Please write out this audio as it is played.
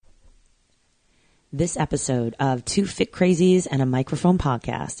This episode of Two Fit Crazies and a Microphone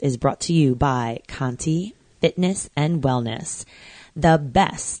podcast is brought to you by Conti Fitness and Wellness. The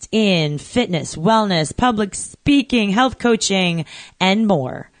best in fitness, wellness, public speaking, health coaching, and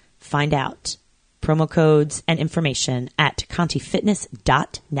more. Find out. Promo codes and information at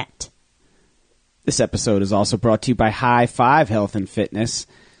contifitness.net. This episode is also brought to you by High Five Health and Fitness.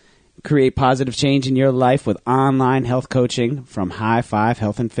 Create positive change in your life with online health coaching from High Five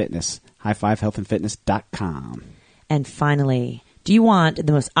Health and Fitness. highfivehealthandfitness.com. And finally, do you want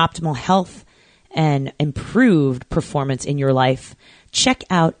the most optimal health and improved performance in your life? Check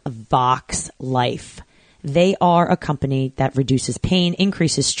out Vox Life. They are a company that reduces pain,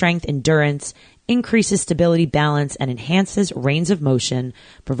 increases strength, endurance, increases stability, balance, and enhances range of motion,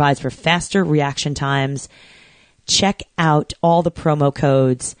 provides for faster reaction times. Check out all the promo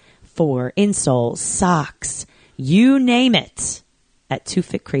codes for insoles, socks, you name it, at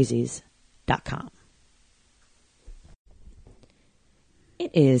twofitcrazies.com.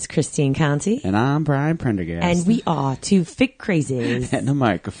 It is Christine Conti. And I'm Brian Prendergast. And we are Two Fit Crazies. And the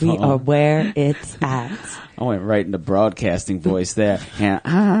microphone. We are where it's at. I went right into broadcasting voice there. And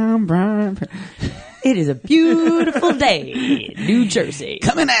I'm Brian. It is a beautiful day in New Jersey.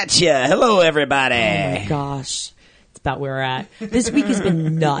 Coming at you. Hello, everybody. Oh, my gosh. It's about where we're at. This week has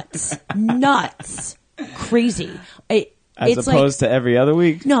been nuts. Nuts. Crazy. As opposed to every other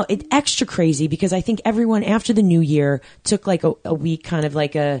week? No, it's extra crazy because I think everyone after the new year took like a week, kind of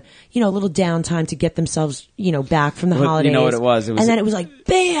like a little downtime to get themselves, back from the holidays. You know what it was? And then it was like,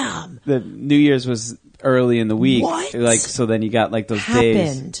 bam! The New Year's was early in the week. What? So then you got like those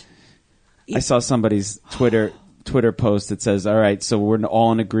days. I saw somebody's Twitter post that says, all right, so we're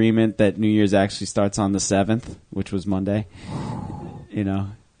all in agreement that New Year's actually starts on the 7th, which was Monday.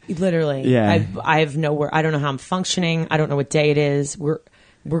 Literally. Yeah. I have nowhere. I don't know how I'm functioning. I don't know what day it is. We're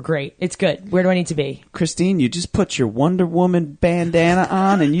great. It's good. Where do I need to be? Christine, you just put your Wonder Woman bandana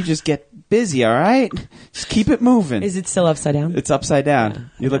on and you just get busy, all right? Just keep it moving. Is it still upside down? It's upside down. Yeah,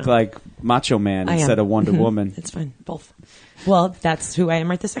 you look like Macho Man instead of Wonder Woman. It's fine. Both. Well, that's who I am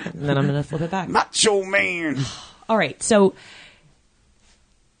right this second. And then I'm going to flip it back. Macho Man. All right. So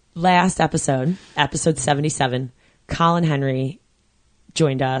last episode 77, Colin Henry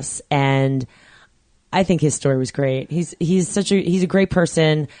joined us, and I think his story was great. He's a great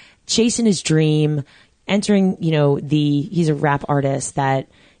person, chasing his dream, entering, he's a rap artist that,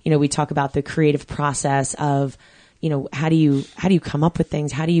 we talk about the creative process of, how do you come up with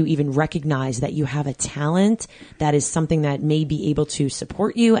things? How do you even recognize that you have a talent that is something that may be able to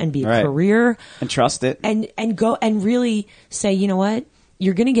support you and be a career, and trust it, and go and really say, you know what,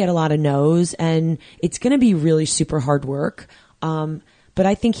 you're going to get a lot of no's and it's going to be really super hard work. But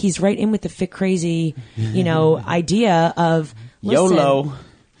I think he's right in with the fit crazy, idea of YOLO.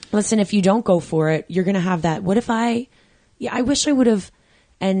 Listen, if you don't go for it, you're going to have that. What if I wish I would have.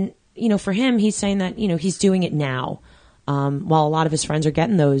 And, for him, he's saying that, he's doing it now. While a lot of his friends are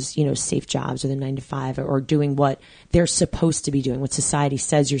getting those, safe jobs or the 9 to 5 or doing what they're supposed to be doing, what society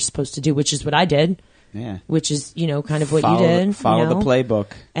says you're supposed to do, which is what I did. Yeah. Which is, kind of what you did. Follow the playbook.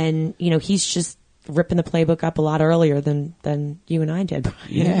 And, he's just ripping the playbook up a lot earlier than you and I did.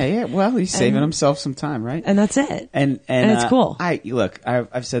 Yeah. Well, he's saving himself some time, right? And that's it. And it's cool.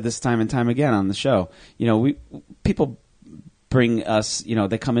 I've said this time and time again on the show. People bring us,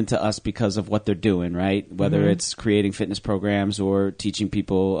 they come into us because of what they're doing, right? Whether it's creating fitness programs or teaching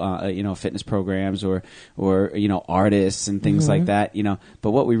people, fitness programs or artists and things like that,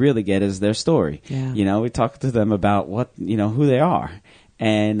 But what we really get is their story. Yeah. We talk to them about what, who they are.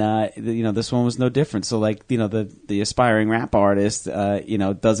 And, this one was no different. So the aspiring rap artist,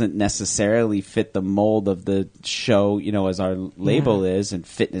 doesn't necessarily fit the mold of the show, as our label is, and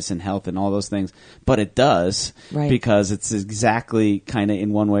fitness and health and all those things. But it does, because it's exactly kind of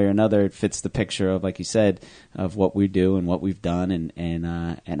in one way or another, it fits the picture of, like you said, of what we do and what we've done. And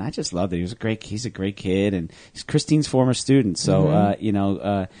I just loved it. He's a great kid, and he's Christine's former student. So,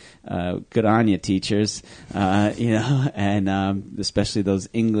 good on you, teachers, and especially those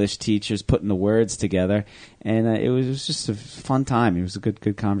English teachers putting the words together. And it was just a fun time. It was a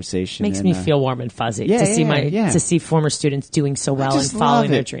good conversation. Makes me feel warm and fuzzy to see former students doing so well and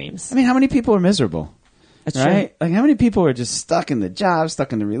following their dreams. I mean, how many people are miserable? That's right? True. Like, how many people are just stuck in the job,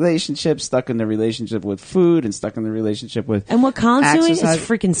 stuck in the relationship, stuck in the relationship with food, and stuck in the relationship with And what Colin's exercise. doing is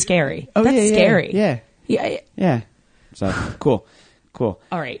freaking scary. Oh, That's scary. Yeah. So, cool. All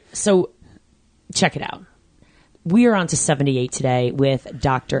right. So, check it out. We are on to 78 today with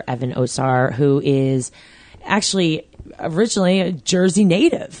Dr. Evan Osar, who is actually originally a Jersey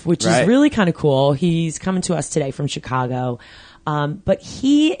native, which is really kind of cool. He's coming to us today from Chicago. But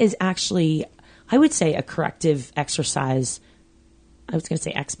he is actually I would say, a corrective exercise. I was going to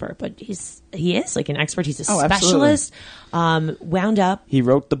say expert, but he is like an expert. He's a specialist. Wound up. He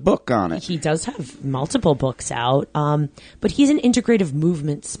wrote the book on it. He does have multiple books out, but he's an integrative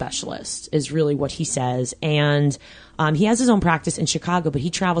movement specialist, is really what he says. And he has his own practice in Chicago, but he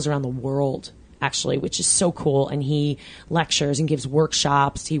travels around the world, actually, which is so cool. And he lectures and gives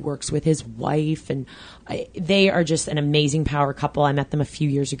workshops. He works with his wife, and they are just an amazing power couple. I met them a few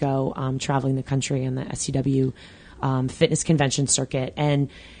years ago, traveling the country on the SCW fitness convention circuit, and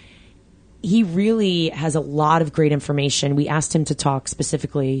he really has a lot of great information. We asked him to talk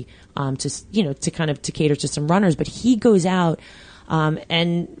specifically to cater to some runners, but he goes out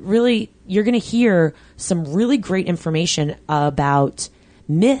and really you're going to hear some really great information about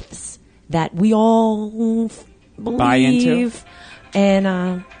myths that we all believe, buy into,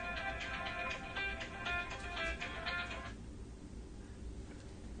 and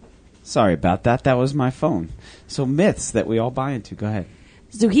sorry about that. That was my phone. So myths that we all buy into. Go ahead.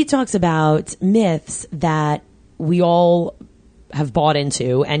 So he talks about myths that we all have bought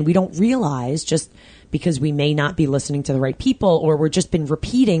into, and we don't realize just because we may not be listening to the right people, or we're just been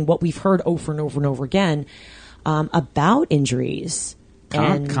repeating what we've heard over and over and over again about injuries.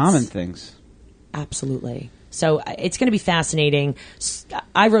 Common things. Absolutely. So it's going to be fascinating.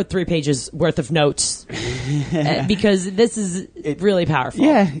 I wrote 3 pages worth of notes because this is really powerful.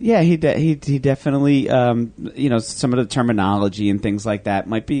 Yeah. He definitely, some of the terminology and things like that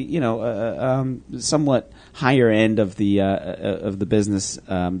might be, somewhat higher end of the business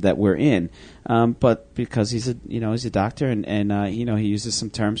that we're in. But because he's a doctor and he uses some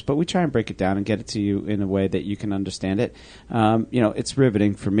terms, but we try and break it down and get it to you in a way that you can understand it. It's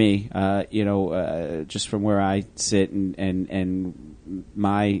riveting for me, just from where I sit and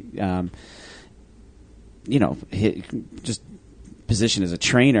my, just position as a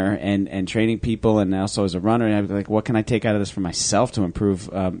trainer and training people, and also as a runner. And I'm like, what can I take out of this for myself to improve,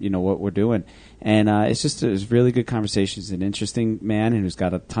 what we're doing? And it's really good conversations. An interesting man who's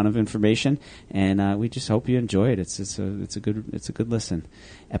got a ton of information, and we just hope you enjoy it. It's a good listen.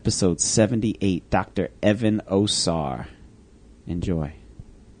 Episode 78, Dr. Evan Osar. Enjoy.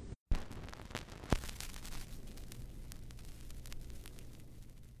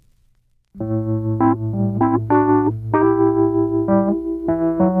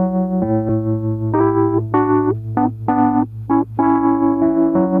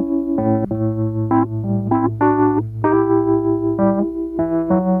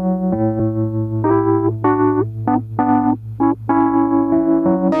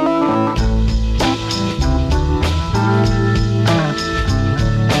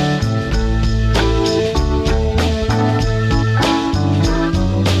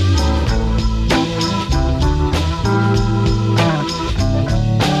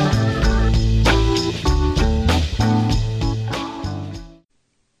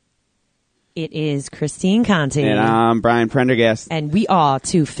 It is Christine Conti. And I'm Brian Prendergast. And we are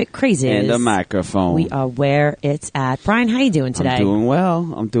two fit crazies. And a microphone. We are where it's at. Brian, how you doing today?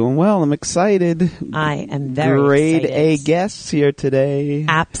 I'm doing well. I'm excited. I am very Grade excited. A guests here today.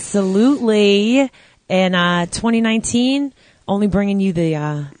 Absolutely. And 2019, only bringing you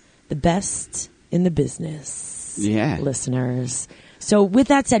the best in the business. Yeah. Listeners. So with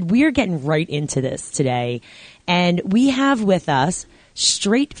that said, we are getting right into this today. And we have with us,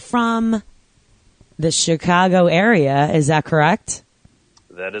 straight from the Chicago area, is that correct?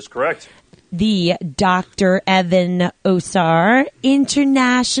 That is correct. The Dr. Evan Osar,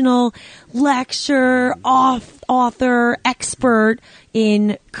 international lecturer, author, expert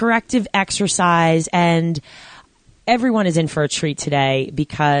in corrective exercise. And everyone is in for a treat today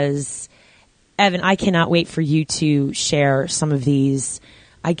because, Evan, I cannot wait for you to share some of these,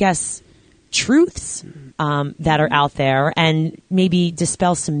 I guess, truths that are out there and maybe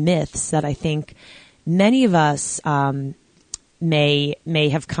dispel some myths that I think many of us may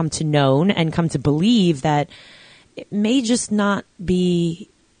have come to know and come to believe that it may just not be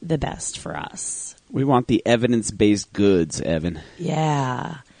the best for us. We want the evidence-based goods, Evan.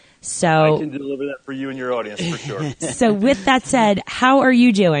 Yeah. So I can deliver that for you and your audience for sure. So with that said, how are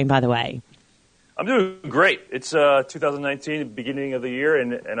you doing, by the way? I'm doing great. It's 2019, beginning of the year,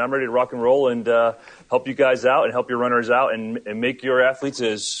 and I'm ready to rock and roll and help you guys out and help your runners out and make your athletes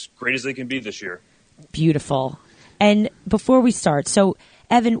as great as they can be this year. Beautiful. And before we start, so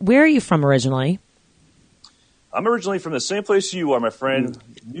Evan, where are you from originally? I'm originally from the same place you are, my friend,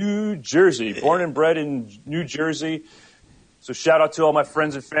 New Jersey. Born and bred in New Jersey. So shout out to all my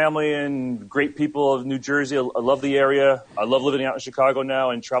friends and family and great people of New Jersey. I love the area. I love living out in Chicago now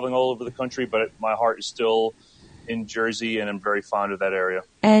and traveling all over the country, but my heart is still in Jersey, and I'm very fond of that area.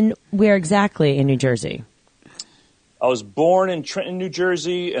 And where exactly in New Jersey? I was born in Trenton, New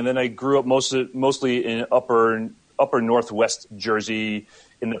Jersey, and then I grew up mostly in upper northwest Jersey,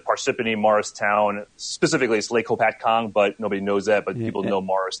 in the Parsippany, Morristown. Specifically, it's Lake Hopatcong, but nobody knows that. But people know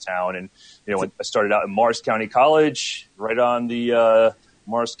Morristown, and I started out in Morris County College, right on the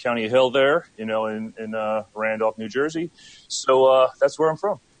Morris County Hill there, in Randolph, New Jersey. So that's where I'm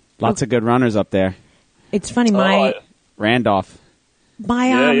from. Lots of good runners up there. It's funny, Randolph.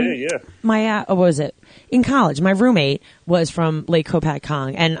 Yeah. What was it? In college, my roommate was from Lake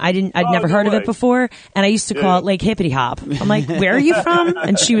Hopatcong, and I'd never heard of it before, and I used to call it Lake Hippity Hop. I'm like, where are you from?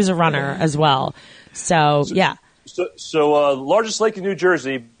 And she was a runner as well. So yeah. So largest lake in New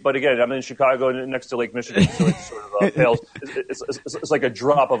Jersey, but again, I'm in Chicago next to Lake Michigan, so it's sort of pales. It's like a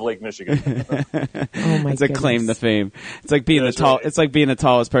drop of Lake Michigan. Oh my! It's a claim to fame. It's like being Right. It's like being the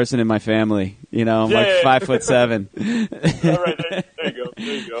tallest person in my family. I'm 5'7". All right,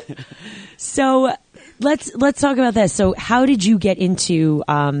 there you go. So let's talk about this. So how did you get into?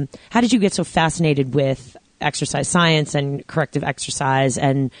 How did you get so fascinated with exercise science and corrective exercise,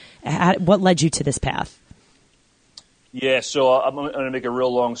 and what led you to this path? Yeah, so I'm going to make a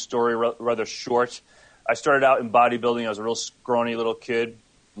real long story rather short. I started out in bodybuilding. I was a real scrawny little kid.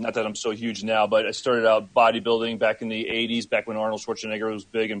 Not that I'm so huge now, but I started out bodybuilding back in the 80s, back when Arnold Schwarzenegger was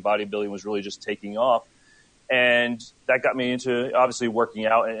big and bodybuilding was really just taking off. And that got me into, obviously, working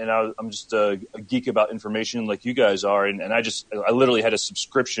out. And I'm just a geek about information like you guys are. And I literally had a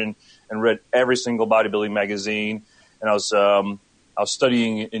subscription and read every single bodybuilding magazine. And I was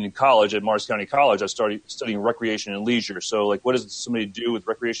studying in college at Morris County College. I started studying recreation and leisure. So, like, what does somebody do with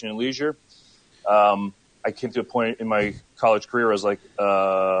recreation and leisure? I came to a point in my college career where I was like,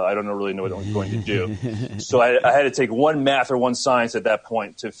 I don't really know what I'm going to do. So I had to take one math or one science at that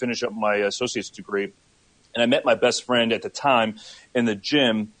point to finish up my associate's degree. And I met my best friend at the time in the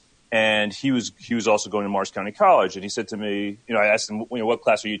gym, and he was also going to Morris County College. And he said to me, I asked him, what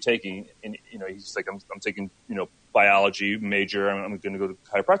class are you taking? And he's like, I'm taking biology major. I'm going to go to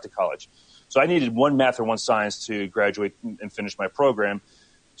chiropractic college. So I needed one math or one science to graduate and finish my program.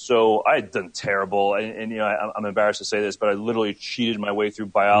 So I had done terrible, and I'm embarrassed to say this, but I literally cheated my way through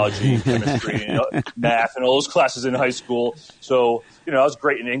biology, chemistry, math, and all those classes in high school. So I was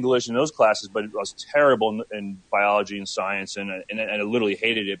great in English in those classes, but I was terrible in biology and science, and I literally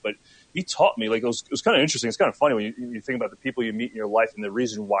hated it. But he taught me, like, it was kind of interesting. It's kind of funny when you think about the people you meet in your life and the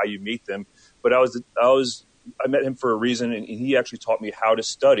reason why you meet them. But I met him for a reason, and he actually taught me how to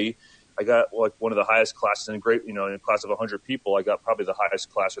study. I got like one of the highest classes in a class of 100 people. I got probably the highest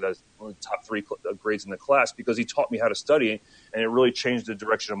class, or that's one of the top 3 grades in the class, because he taught me how to study, and it really changed the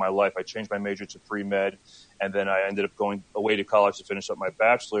direction of my life. I changed my major to pre-med, and then I ended up going away to college to finish up my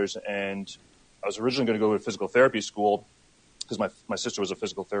bachelor's. And I was originally going to go to physical therapy school because my sister was a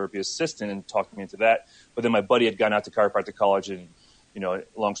physical therapy assistant and talked me into that. But then my buddy had gone out to chiropractic college, and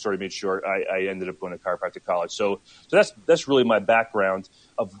long story made short, I ended up going to chiropractic college. So that's really my background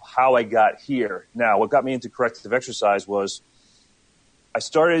of how I got here. Now, what got me into corrective exercise was I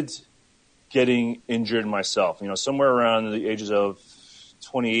started getting injured myself. Somewhere around the ages of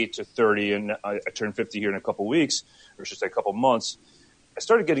 28 to 30, and I turned 50 here in a couple weeks, or I should say a couple months. I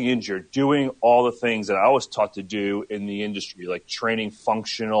started getting injured doing all the things that I was taught to do in the industry, like training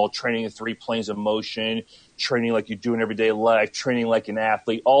functional, training in 3 planes of motion, training like you do in everyday life, training like an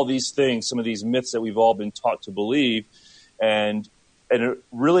athlete, all these things, some of these myths that we've all been taught to believe. And it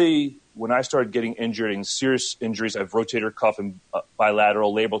really, when I started getting injured and serious injuries, I have rotator cuff and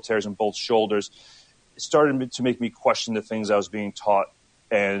bilateral labral tears in both shoulders, it started to make me question the things I was being taught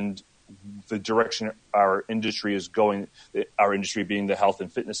and the direction our industry is going, our industry being the health and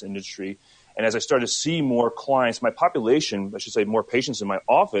fitness industry. And as I started to see more clients, my population, I should say more patients in my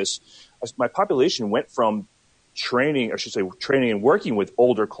office, my population went from training and working with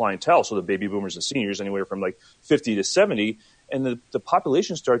older clientele, so the baby boomers and seniors, anywhere from like 50 to 70, and the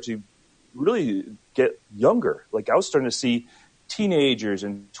population started to really get younger. Like I was starting to see teenagers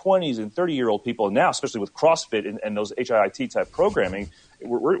and 20s and 30-year-old people, and now especially with CrossFit and those HIIT type programming,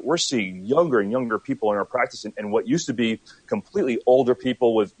 we're seeing younger and younger people in our practice, and what used to be completely older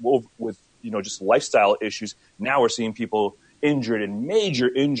people with just lifestyle issues. Now we're seeing people injured in major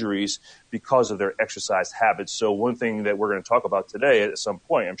injuries because of their exercise habits. So one thing that we're going to talk about today at some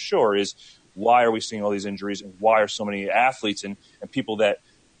point, I'm sure, is why are we seeing all these injuries, and why are so many athletes and people that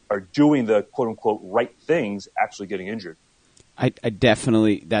are doing the quote unquote right things actually getting injured? I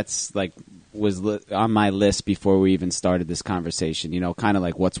definitely, that's like was on my list before we even started this conversation, kind of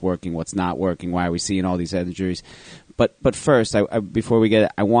like what's working, what's not working, why are we seeing all these injuries. But first, before we get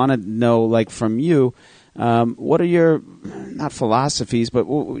it, I want to know, like, from you, What are your, not philosophies, but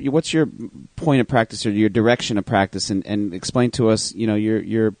what's your point of practice or your direction of practice, and explain to us,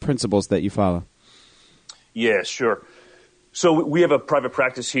 your principles that you follow? Yeah, sure. So we have a private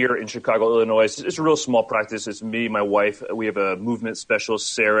practice here in Chicago, Illinois. It's a real small practice. It's me, my wife. We have a movement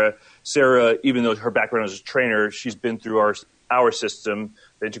specialist, Sarah. Sarah, even though her background as a trainer, she's been through our system,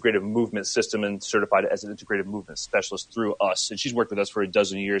 the integrative movement system, and certified as an integrative movement specialist through us. And she's worked with us for a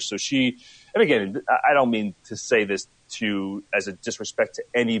dozen years. So and again, I don't mean to say this as a disrespect to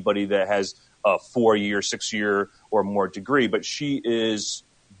anybody that has a 4-year, 6-year or more degree, but she is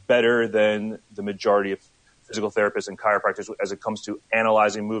better than the majority of physical therapists and chiropractors as it comes to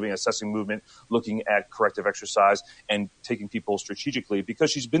analyzing moving, assessing movement, looking at corrective exercise, and taking people strategically, because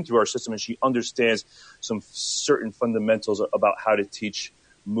she's been through our system and she understands some certain fundamentals about how to teach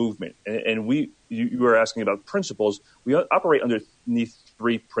movement. And you were asking about principles. We operate underneath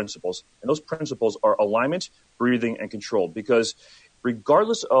 3 principles, and those principles are alignment, breathing, and control, because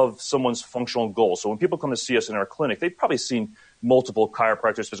regardless of someone's functional goals, so when people come to see us in our clinic, they've probably seen multiple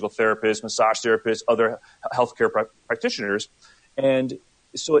chiropractors, physical therapists, massage therapists, other healthcare practitioners. And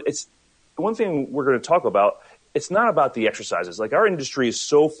so it's one thing we're going to talk about. It's not about the exercises. Like, our industry is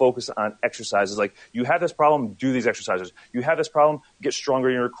so focused on exercises. Like, you have this problem, do these exercises. You have this problem, get stronger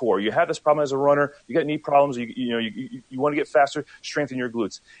in your core. You have this problem as a runner, you got knee problems, you want to get faster, strengthen your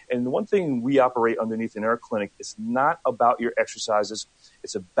glutes. And the one thing we operate underneath in our clinic is not about your exercises.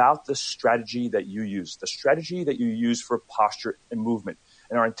 It's about the strategy that you use, the strategy that you use for posture and movement.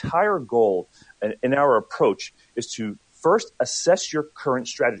 And our entire goal and our approach is to first assess your current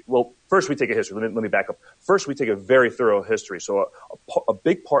strategy. Well, first we take a history. Let me back up. First, we take a very thorough history. So a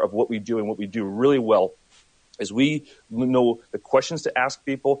big part of what we do and what we do really well is we know the questions to ask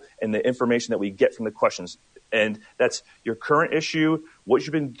people and the information that we get from the questions. And that's your current issue, what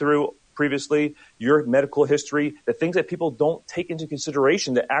you've been through previously, your medical history, the things that people don't take into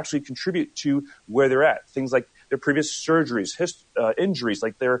consideration that actually contribute to where they're at. Things like their previous surgeries, injuries,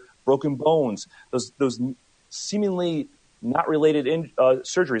 like their broken bones, those seemingly not related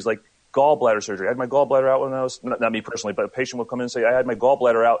surgeries, like gallbladder surgery. I had my gallbladder out when I was, not me personally, but a patient will come in and say, I had my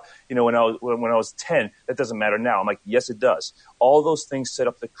gallbladder out, when I was 10. That doesn't matter now. I'm like, yes, it does. All those things set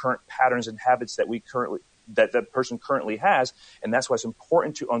up the current patterns and habits that person currently has, and that's why it's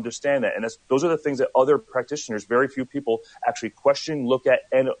important to understand that. And those are the things that other practitioners, very few people, actually question, look at,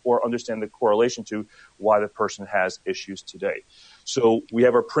 or understand the correlation to why the person has issues today. So we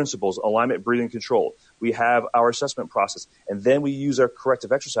have our principles: alignment, breathing, control. We have our assessment process, and then we use our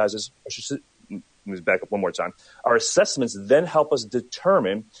corrective exercises. Let me back up one more time. Our assessments then help us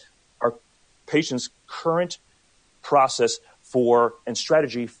determine our patient's current process and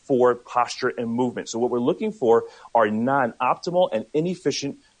strategy for posture and movement. So what we're looking for are non-optimal and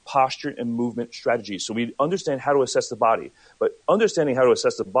inefficient posture and movement strategies. So we understand how to assess the body, but understanding how to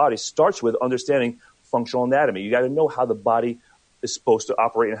assess the body starts with understanding functional anatomy. You got to know how the body is supposed to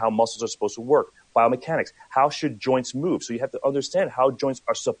operate and how muscles are supposed to work. Biomechanics, how should joints move? So you have to understand how joints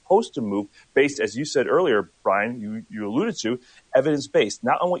are supposed to move based, as you said earlier, Brian, you alluded to, evidence-based,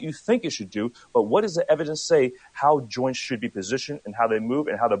 not on what you think it should do, but what does the evidence say how joints should be positioned and how they move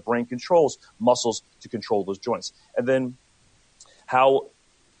and how the brain controls muscles to control those joints. And then how,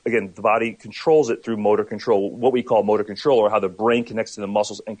 again, the body controls it through motor control, what we call motor control, or how the brain connects to the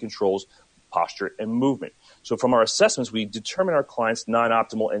muscles and controls posture and movement. So from our assessments, we determine our clients'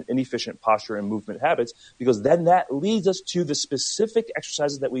 non-optimal and inefficient posture and movement habits, because then that leads us to the specific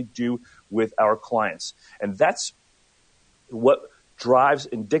exercises that we do with our clients. And that's what drives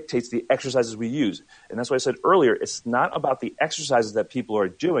and dictates the exercises we use. And that's why I said earlier, it's not about the exercises that people are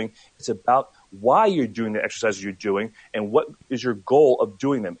doing. It's about why you're doing the exercises you're doing and what is your goal of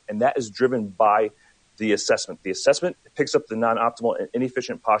doing them. And that is driven by the assessment. The assessment picks up the non-optimal and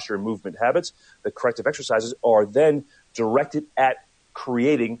inefficient posture and movement habits. The corrective exercises are then directed at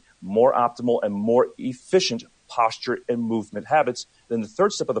creating more optimal and more efficient posture and movement habits. Then the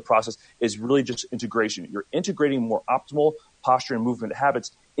third step of the process is really just integration. You're integrating more optimal posture and movement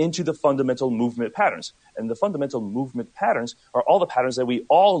habits into the fundamental movement patterns. And the fundamental movement patterns are all the patterns that we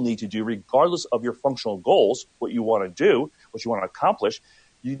all need to do regardless of your functional goals, what you want to do, what you want to accomplish.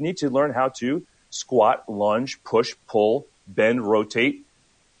 You need to learn how to squat, lunge, push, pull, bend, rotate,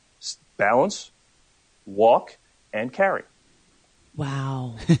 balance, walk, and carry.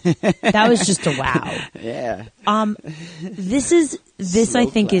 Wow. That was just a wow. Yeah. This I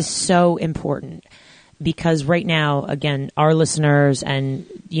think is so important, because right now, again, our listeners and,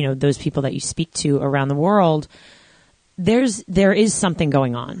 those people that you speak to around the world, there is something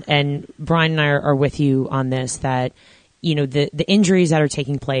going on. And Brian and I are with you on this, that, the injuries that are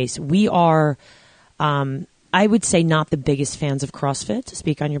taking place, we are I would say not the biggest fans of CrossFit, to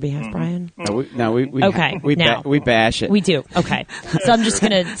speak on your behalf, Brian. We bash it. We do. Okay. So I'm just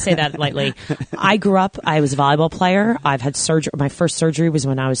going to say that lightly. I grew up, I was a volleyball player. I've had surgery. My first surgery was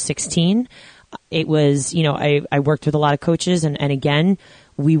when I was 16. It was, I worked with a lot of coaches and again,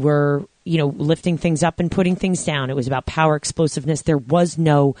 we were, lifting things up and putting things down. It was about power, explosiveness. There was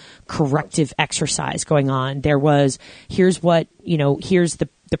no corrective exercise going on. There was, here's the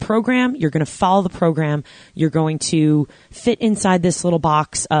program. You're going to follow the program. You're going to fit inside this little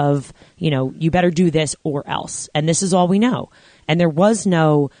box of, you better do this or else. And this is all we know. And there was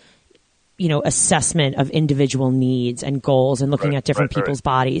no, assessment of individual needs and goals and looking at different people's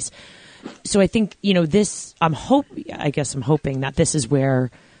bodies. So I think, I'm hoping that this is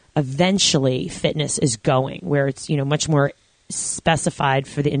where eventually fitness is going, where it's, much more specified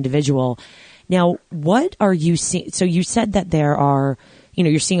for the individual. Now, what are you seeing? So you said that there are,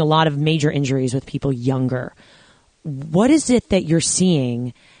 you're seeing a lot of major injuries with people younger. What is it that you're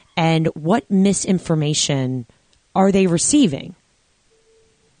seeing and what misinformation are they receiving?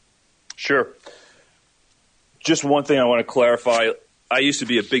 Sure. Just one thing I want to clarify. I used to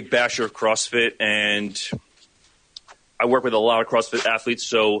be a big basher of CrossFit, and I work with a lot of CrossFit athletes,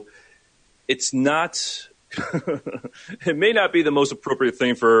 so it's not it may not be the most appropriate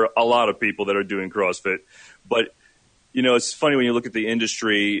thing for a lot of people that are doing CrossFit, but it's funny when you look at the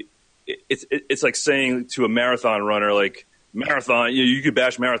industry. It's like saying to a marathon runner, like, marathon, you could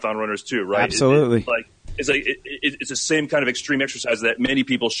bash marathon runners too, right? Absolutely. It's the same kind of extreme exercise that many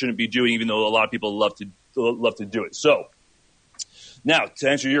people shouldn't be doing, even though a lot of people love to do it. So now, to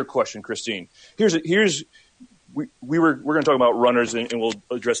answer your question, Christine, we're going to talk about runners, and we'll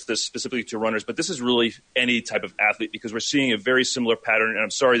address this specifically to runners, but this is really any type of athlete because we're seeing a very similar pattern. And I'm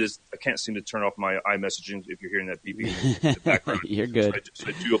sorry, I can't seem to turn off my iMessaging if you're hearing that beeping in the background. You're good. So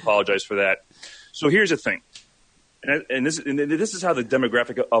I do apologize for that. So here's the thing, and this is how the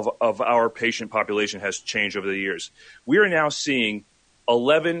demographic of our patient population has changed over the years. We are now seeing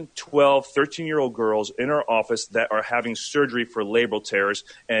 11, 12, 13-year-old girls in our office that are having surgery for labral tears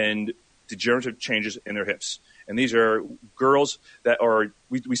and degenerative changes in their hips. And these are girls that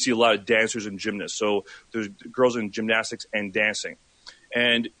we see a lot of dancers and gymnasts. So there's girls in gymnastics and dancing.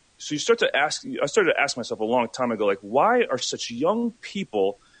 And so I started to ask myself a long time ago, like, why are such young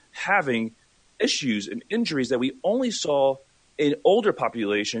people having issues and injuries that we only saw in older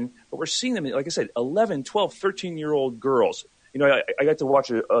population, but we're seeing them, like I said, 11, 12, 13-year-old girls. I got to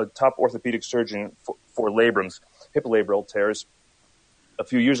watch a top orthopedic surgeon for labrums, hip labral tears, a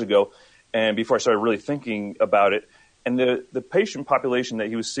few years ago, and before I started really thinking about it. And the patient population that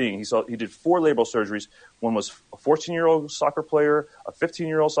he was seeing, he did 4 labral surgeries. One was a 14-year-old soccer player, a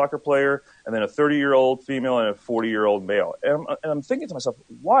 15-year-old soccer player, and then a 30-year-old female and a 40-year-old male. And I'm thinking to myself,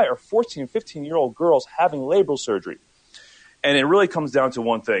 why are 14 and 15-year-old girls having labral surgery? And it really comes down to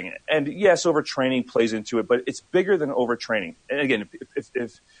one thing. And yes, overtraining plays into it, but it's bigger than overtraining. And again,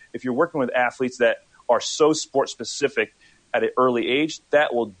 if you're working with athletes that are so sport specific at an early age,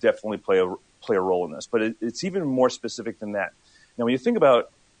 that will definitely play a role in this. But it's even more specific than that. Now, when you think about,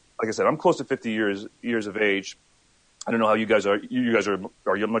 like I said, I'm close to 50 years of age. I don't know how you guys are. You guys are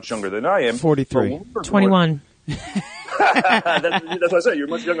much younger than I am. 43. 21. That's what I said. You're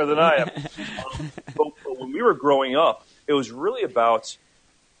much younger than I am. But when we were growing up, it was really about,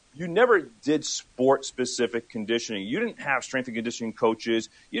 you never did sport-specific conditioning. You didn't have strength and conditioning coaches.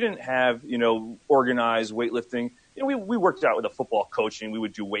 You didn't have, organized weightlifting. We worked out with a football coach and we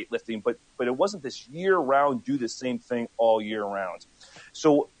would do weightlifting, but it wasn't this year-round, do the same thing all year round.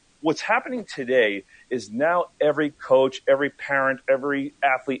 So what's happening today is now every coach, every parent, every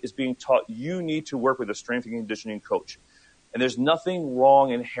athlete is being taught you need to work with a strength and conditioning coach. And there's nothing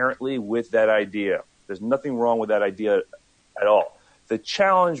wrong inherently with that idea. There's nothing wrong with that idea at all. The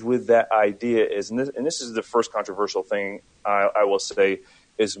challenge with that idea is, and this is the first controversial thing I will say,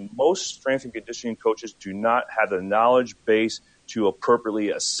 is most strength and conditioning coaches do not have the knowledge base to appropriately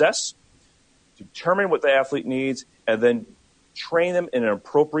assess, determine what the athlete needs, and then train them in an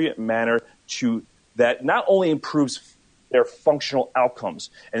appropriate manner that not only improves their functional outcomes.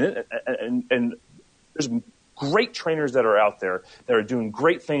 And there's great trainers that are out there that are doing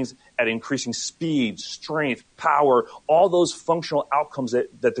great things at increasing speed, strength, power, all those functional outcomes that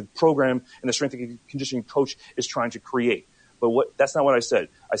the program and the strength and conditioning coach is trying to create. But that's not what I said.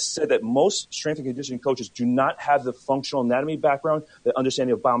 I said that most strength and conditioning coaches do not have the functional anatomy background, the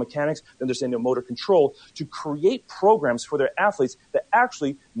understanding of biomechanics, the understanding of motor control to create programs for their athletes that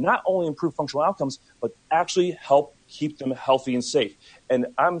actually not only improve functional outcomes, but actually help keep them healthy and safe. And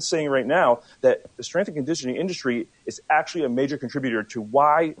I'm saying right now that the strength and conditioning industry is actually a major contributor to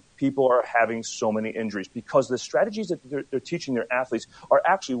why people are having so many injuries, because the strategies that they're teaching their athletes are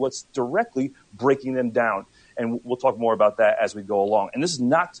actually what's directly breaking them down. And we'll talk more about that as we go along. And this is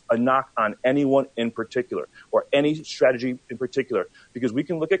not a knock on anyone in particular or any strategy in particular, because we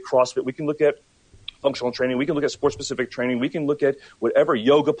can look at CrossFit, we can look at functional training, we can look at sport-specific training, we can look at whatever,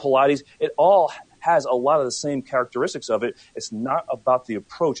 yoga, Pilates. It all has a lot of the same characteristics of it. It's not about the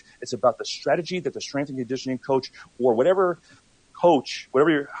approach. It's about the strategy that the strength and conditioning coach or whatever coach,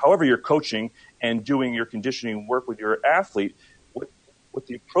 however you're coaching and doing your conditioning work with your athlete, what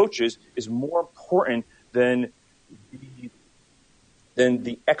the approach is more important than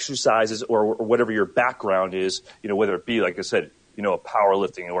the exercises or whatever your background is, whether it be, like I said, a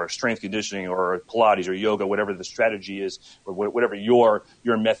powerlifting or strength conditioning or Pilates or yoga, whatever the strategy is, or whatever your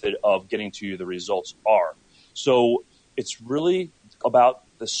method of getting to the results are. So it's really about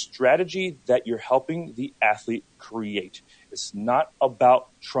the strategy that you're helping the athlete create. It's not about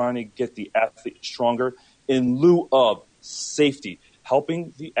trying to get the athlete stronger in lieu of safety,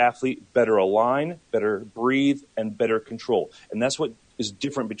 helping the athlete better align, better breathe, and better control. And that's what is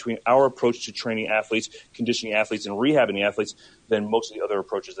different between our approach to training athletes, conditioning athletes, and rehabbing athletes than most of the other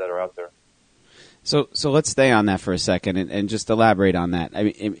approaches that are out there. So let's stay on that for a second and just elaborate on that. I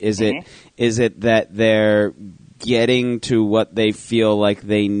mean, is it that they're getting to what they feel like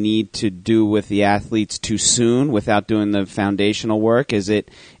they need to do with the athletes too soon without doing the foundational work? Is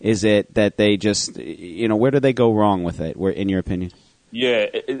it that they just, where do they go wrong with it, in your opinion? Yeah,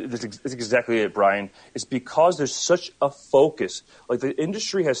 that's exactly it, Brian. It's because there's such a focus. Like, the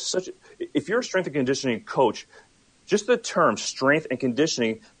industry has if you're a strength and conditioning coach, just the term strength and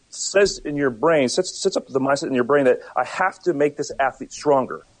conditioning says in your brain, sets up the mindset in your brain that I have to make this athlete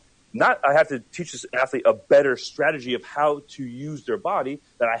stronger. Not I have to teach this athlete a better strategy of how to use their body,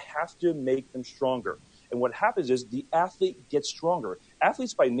 that I have to make them stronger. And what happens is the athlete gets stronger.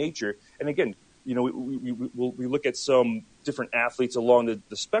 Athletes by nature, and again, we look at some different athletes along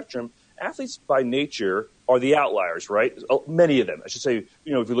the spectrum. Athletes by nature are the outliers, right? Many of them, I should say, if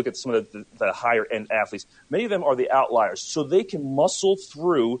you look at some of the higher end athletes, many of them are the outliers. So they can muscle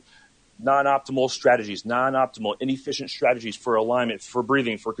through non-optimal strategies, non-optimal, inefficient strategies for alignment, for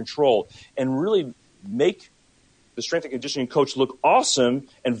breathing, for control, and really make the strength and conditioning coach look awesome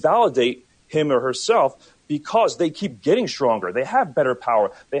and validate him or herself, because they keep getting stronger. They have better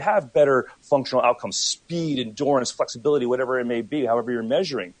power. They have better functional outcomes, speed, endurance, flexibility, whatever it may be, however you're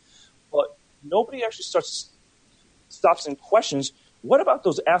measuring. But nobody actually stops and questions, what about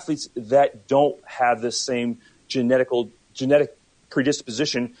those athletes that don't have the same genetic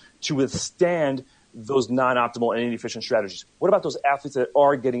predisposition to withstand those non-optimal and inefficient strategies? What about those athletes that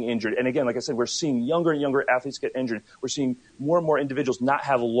are getting injured? And again, like I said, we're seeing younger and younger athletes get injured. We're seeing more and more individuals not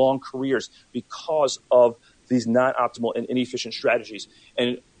have long careers because of these non-optimal and inefficient strategies.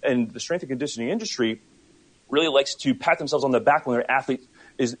 And the strength and conditioning industry really likes to pat themselves on the back when their athlete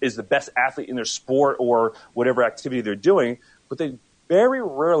is the best athlete in their sport or whatever activity they're doing, but they very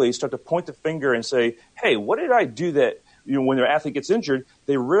rarely start to point the finger and say, hey, what did I do that, when their athlete gets injured,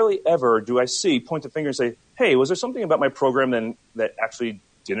 they rarely ever do I see point the finger and say, hey, was there something about my program that actually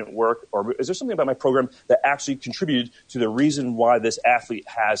didn't work? Or is there something about my program that actually contributed to the reason why this athlete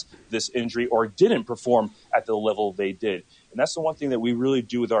has this injury or didn't perform at the level they did? And that's the one thing that we really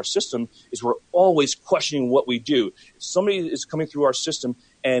do with our system, is we're always questioning what we do. If somebody is coming through our system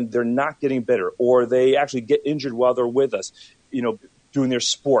and they're not getting better, or they actually get injured while they're with us, doing their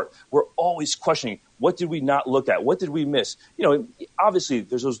sport, we're always questioning, what did we not look at? What did we miss? Obviously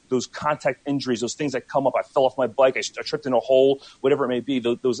there's those contact injuries, those things that come up. I fell off my bike, I tripped in a hole, whatever it may be,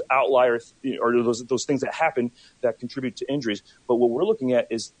 those outliers, or those things that happen that contribute to injuries. But what we're looking at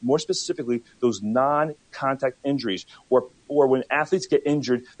is more specifically those non-contact injuries, or when athletes get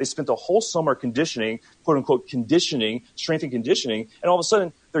injured, they spent the whole summer conditioning, quote unquote conditioning, strength and conditioning, and all of a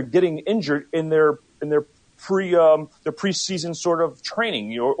sudden they're getting injured in their preseason sort of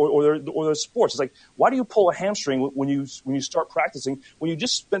training, or their sports. It's like, why do you pull a hamstring when you start practicing, when you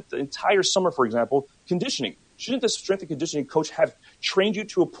just spent the entire summer, for example, conditioning? Shouldn't the strength and conditioning coach have trained you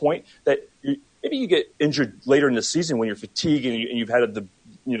to a point that maybe you get injured later in the season when you're fatigued and you've had the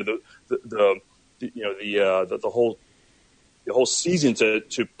whole season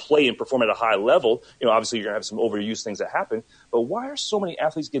to play and perform at a high level? Obviously you're going to have some overuse things that happen, but why are so many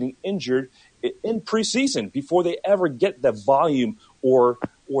athletes getting injured in preseason before they ever get that volume or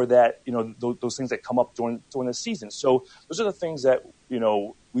that, those things that come up during the season? So those are the things that,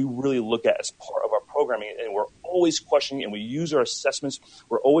 we really look at as part of our programming, and we're always questioning, and we use our assessments.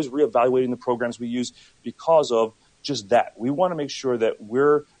 We're always reevaluating the programs we use because of just that. We want to make sure that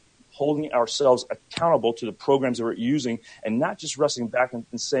we're holding ourselves accountable to the programs that we're using, and not just resting back and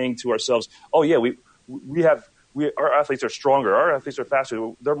saying to ourselves, "Oh yeah, our athletes are stronger, our athletes are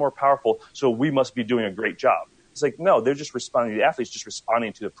faster, they're more powerful, so we must be doing a great job." It's like, no, they're just responding. The athletes just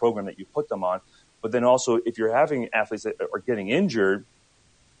responding to the program that you put them on. But then also, if you're having athletes that are getting injured,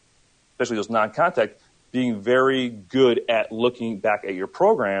 especially those non-contact, being very good at looking back at your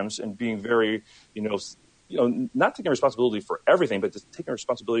programs and being very, not taking responsibility for everything, but just taking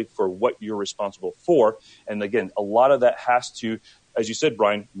responsibility for what you're responsible for. And again, a lot of that has to, as you said,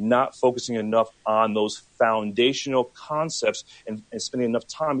 Brian, not focusing enough on those foundational concepts and spending enough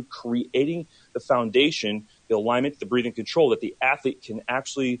time creating the foundation, the alignment, the breathing control that the athlete can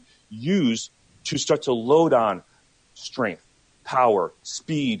actually use to start to load on strength, power,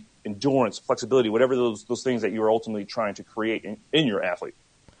 speed, endurance, flexibility, whatever those things that you're ultimately trying to create in your athlete.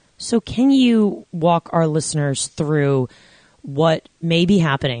 So can you walk our listeners through what may be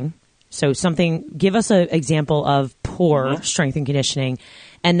happening? So give us an example of poor strength and conditioning,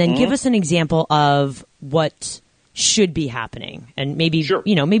 and then give us an example of what should be happening, and maybe,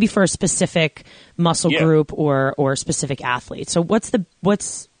 maybe for a specific muscle group or specific athlete. So what's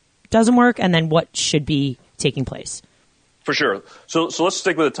doesn't work, and then what should be taking place? For sure. So let's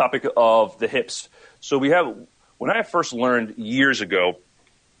stick with the topic of the hips. So when I first learned years ago,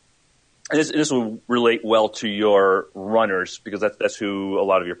 and this will relate well to your runners, because that's who a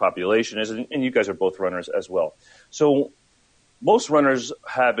lot of your population is, and you guys are both runners as well. So most runners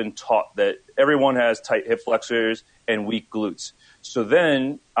have been taught that everyone has tight hip flexors and weak glutes. So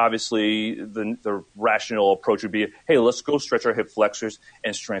then, obviously, the rational approach would be, hey, let's go stretch our hip flexors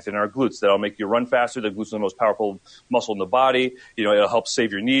and strengthen our glutes. That'll make you run faster. The glutes are the most powerful muscle in the body. It'll help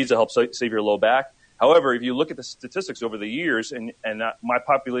save your knees. It'll help save your low back. However, if you look at the statistics over the years, and my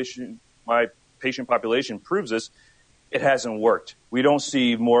patient population proves this, it hasn't worked. We don't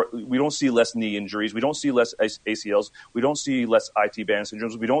see less knee injuries. We don't see less ACLs. We don't see less IT band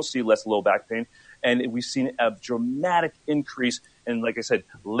syndromes. We don't see less low back pain. And we've seen a dramatic increase in, like I said,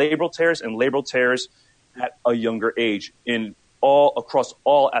 labral tears at a younger age across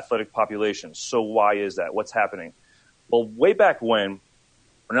all athletic populations. So why is that? What's happening? Well, way back when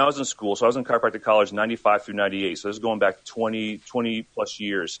I was in school, so I was in chiropractic college 95 through 98, so this is going back 20 plus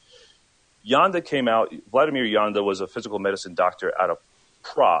years. Vladimir Janda was a physical medicine doctor out of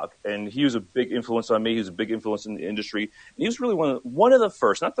Prague, and he was a big influence on me. He was a big influence in the industry. And he was really one of the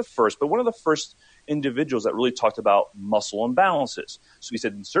first, not the first, but one of the first individuals that really talked about muscle imbalances. So he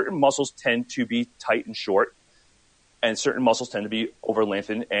said certain muscles tend to be tight and short, and certain muscles tend to be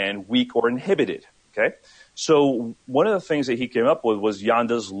over-lengthened and weak or inhibited. Okay? So one of the things that he came up with was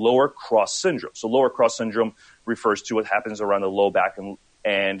Janda's lower cross syndrome. So lower cross syndrome refers to what happens around the low back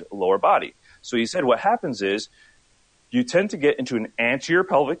and lower body. So he said what happens is you tend to get into an anterior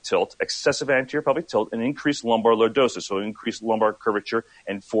pelvic tilt, excessive anterior pelvic tilt, and increased lumbar lordosis, so increased lumbar curvature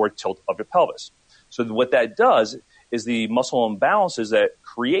and forward tilt of your pelvis. So what that does is the muscle imbalances that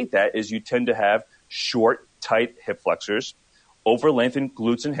create that is you tend to have short, tight hip flexors, over-lengthened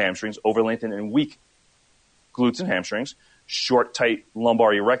glutes and hamstrings, over-lengthened and weak glutes and hamstrings, short, tight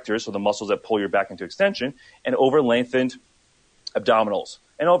lumbar erectors, so the muscles that pull your back into extension, and over-lengthened abdominals,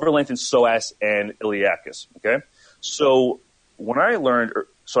 and over-lengthened psoas and iliacus, okay? So I learned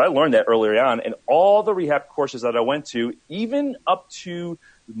that earlier on, and all the rehab courses that I went to, even up to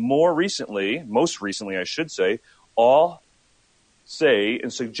most recently, I should say, all say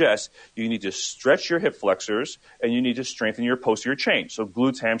and suggest you need to stretch your hip flexors and you need to strengthen your posterior chain, so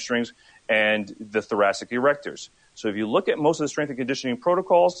glutes, hamstrings, and the thoracic erectors. So if you look at most of the strength and conditioning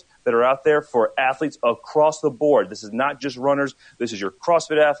protocols that are out there for athletes across the board, this is not just runners, this is your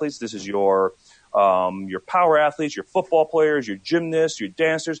CrossFit athletes, this is your power athletes, your football players, your gymnasts, your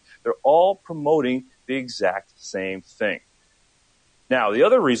dancers, they're all promoting the exact same thing. Now, the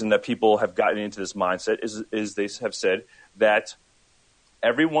other reason that people have gotten into this mindset is they have said that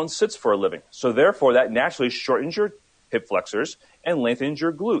everyone sits for a living. So therefore, that naturally shortens your hip flexors and lengthens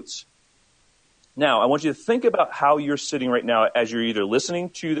your glutes. Now, I want you to think about how you're sitting right now as you're either listening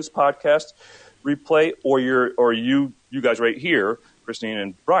to this podcast replay or you guys right here, Christine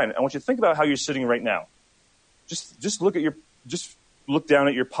and Brian. I want you to think about how you're sitting right now. Just look down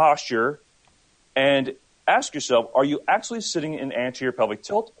at your posture and ask yourself, are you actually sitting in anterior pelvic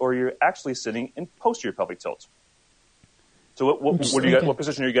tilt or are you actually sitting in posterior pelvic tilt? So what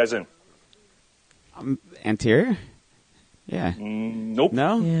position are you guys in? Anterior? Yeah. Nope.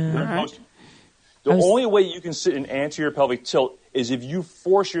 No? Yeah. All right. The only way you can sit in anterior pelvic tilt is if you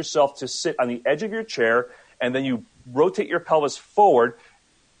force yourself to sit on the edge of your chair and then you rotate your pelvis forward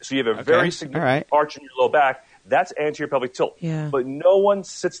so you have a very significant arch in your low back. That's anterior pelvic tilt. Yeah. But no one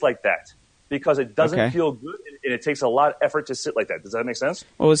sits like that because it doesn't Okay. feel good, and it takes a lot of effort to sit like that. Does that make sense?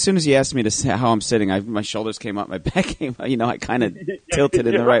 Well, as soon as you asked me to say how I'm sitting, my shoulders came up, my back came up. I kind of tilted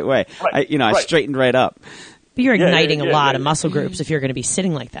in the right way. Right. I straightened right up. But you're igniting yeah, a lot yeah. of muscle groups if you're going to be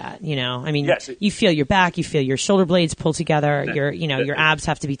sitting like that, I mean, Yes. you feel your back, you feel your shoulder blades pull together, your abs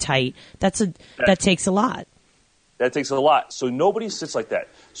have to be tight. That takes a lot. That takes a lot. So nobody sits like that.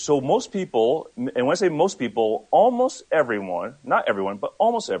 So most people, and when I say most people, almost everyone, not everyone, but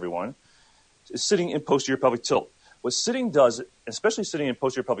almost everyone, is sitting in posterior pelvic tilt. What sitting does, especially sitting in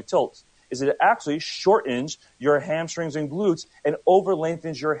posterior pelvic tilt, is it actually shortens your hamstrings and glutes and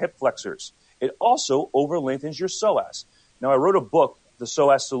over-lengthens your hip flexors. It also over-lengthens your psoas. Now, I wrote a book, The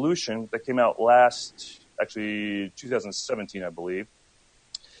Psoas Solution, that came out 2017, I believe.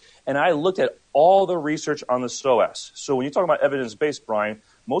 And I looked at all the research on the psoas. So when you talk about evidence-based, Brian,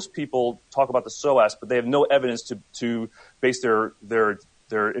 most people talk about the psoas, but they have no evidence to base their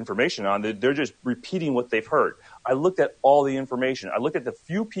information on. They're just repeating what they've heard. I looked at all the information. I looked at the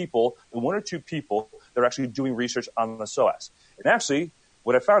few people, the one or two people that are actually doing research on the psoas. And actually,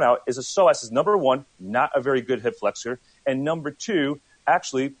 what I found out is the psoas is, number one, not a very good hip flexor, and number two,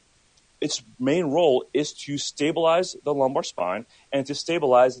 actually, its main role is to stabilize the lumbar spine and to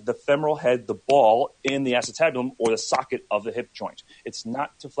stabilize the femoral head, the ball in the acetabulum or the socket of the hip joint. It's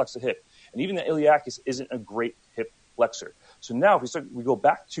not to flex the hip. And even the iliacus isn't a great hip flexor. So now if we go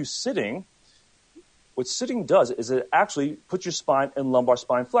back to sitting, what sitting does is it actually puts your spine in lumbar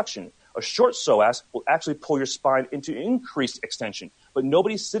spine flexion. A short psoas will actually pull your spine into increased extension, but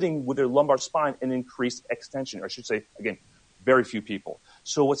nobody's sitting with their lumbar spine in increased extension, or I should say, again, very few people.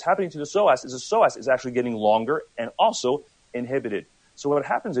 So what's happening to the psoas is actually getting longer and also inhibited. So what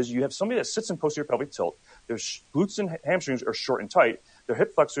happens is you have somebody that sits in posterior pelvic tilt, their glutes and hamstrings are short and tight, their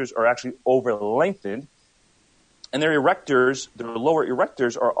hip flexors are actually over-lengthened, and their erectors, their lower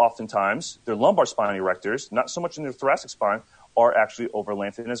erectors are oftentimes, their lumbar spine erectors, not so much in their thoracic spine, are actually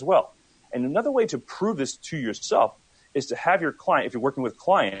over-lengthened as well. And another way to prove this to yourself is to have your client, if you're working with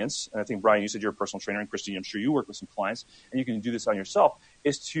clients, and I think, Brian, you said you're a personal trainer, and Christy, I'm sure you work with some clients, and you can do this on yourself,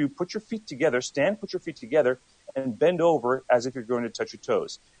 is to put your feet together, put your feet together, and bend over as if you're going to touch your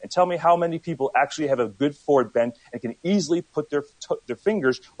toes. And tell me how many people actually have a good forward bend and can easily put their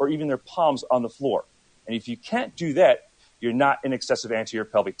fingers or even their palms on the floor. And if you can't do that, you're not in excessive anterior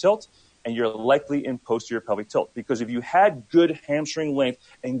pelvic tilt, and you're likely in posterior pelvic tilt. Because if you had good hamstring length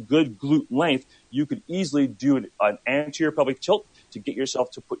and good glute length, you could easily do an anterior pelvic tilt to get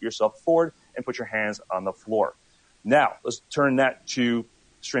yourself to put yourself forward and put your hands on the floor. Now, let's turn that to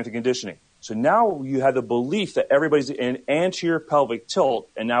strength and conditioning. So now you have the belief that everybody's in anterior pelvic tilt,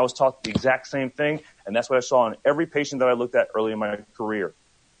 and now it's taught the exact same thing, and that's what I saw in every patient that I looked at early in my career.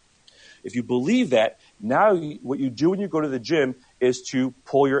 If you believe that, now what you do when you go to the gym is to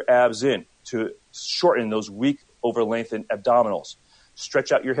pull your abs in, to shorten those weak, over-lengthened abdominals.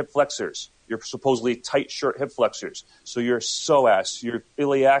 Stretch out your hip flexors, your supposedly tight, short hip flexors. So your psoas, your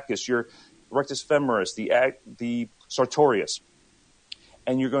iliacus, your rectus femoris, the sartorius.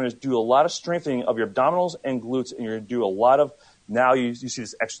 And you're going to do a lot of strengthening of your abdominals and glutes, and you're going to do a lot of, now you see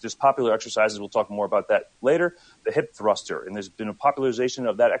this popular exercises, we'll talk more about that later, the hip thruster. And there's been a popularization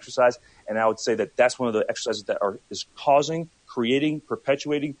of that exercise, and I would say that that's one of the exercises that is creating,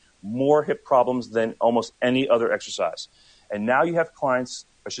 perpetuating more hip problems than almost any other exercise. And now you have clients,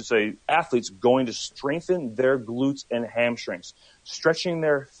 I should say athletes, going to strengthen their glutes and hamstrings, stretching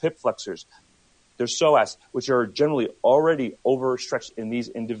their hip flexors, their psoas, which are generally already overstretched in these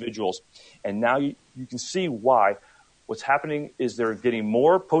individuals. And now you can see why. What's happening is they're getting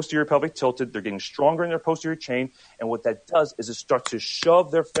more posterior pelvic tilted, they're getting stronger in their posterior chain, and what that does is it starts to shove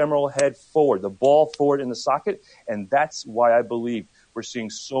their femoral head forward, the ball forward in the socket, and that's why I believe we're seeing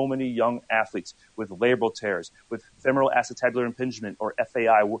so many young athletes with labral tears, with femoral acetabular impingement, or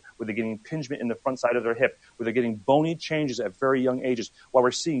FAI, where they're getting impingement in the front side of their hip, where they're getting bony changes at very young ages, while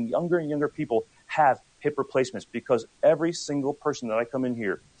we're seeing younger and younger people have hip replacements, because every single person that I come in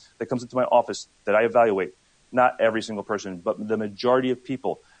here, that comes into my office, that I evaluate, not every single person, but the majority of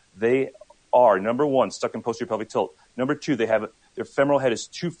people, they are, number one, stuck in posterior pelvic tilt. Number two, their femoral head is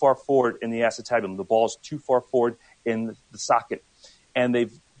too far forward in the acetabulum. The ball is too far forward in the socket. And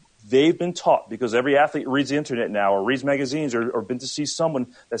they've been taught, because every athlete reads the internet now or reads magazines or been to see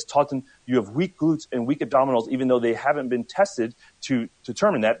someone that's taught them you have weak glutes and weak abdominals, even though they haven't been tested to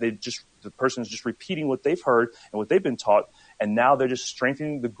determine that. The person is just repeating what they've heard and what they've been taught, and now they're just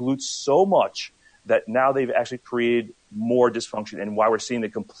strengthening the glutes so much that now they've actually created more dysfunction, and why we're seeing the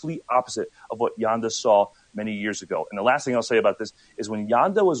complete opposite of what Yanda saw many years ago. And the last thing I'll say about this is when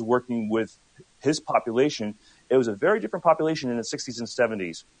Yanda was working with his population, it was a very different population in the 60s and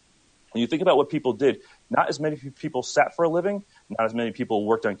 70s. When you think about what people did, not as many people sat for a living, not as many people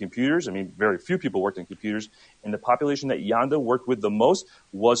worked on computers. I mean, very few people worked on computers. And the population that Yanda worked with the most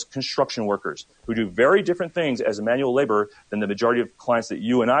was construction workers, who do very different things as a manual laborer than the majority of clients that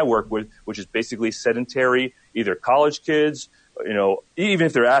you and I work with, which is basically sedentary, either college kids, even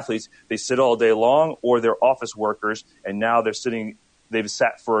if they're athletes, they sit all day long, or they're office workers, and now they've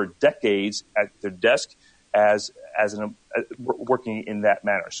sat for decades at their desk working in that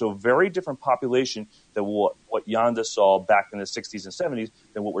manner. So very different population than what Yanda saw back in the 60s and 70s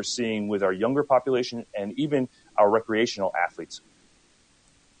than what we're seeing with our younger population and even our recreational athletes.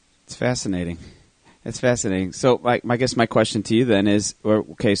 It's fascinating. It's fascinating. So I guess my question to you then is,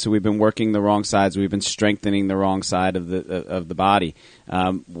 okay, so we've been working the wrong sides. We've been strengthening the wrong side of the body.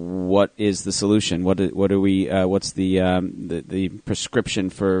 What is the solution? What's the prescription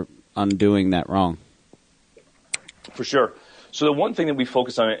for undoing that wrong? For sure. So the one thing that we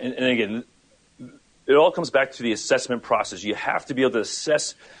focus on, and again, it all comes back to the assessment process. You have to be able to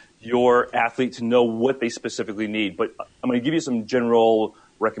assess your athlete to know what they specifically need. But I'm going to give you some general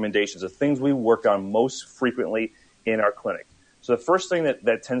recommendations of things we work on most frequently in our clinic. So the first thing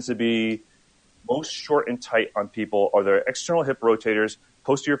that tends to be most short and tight on people are their external hip rotators,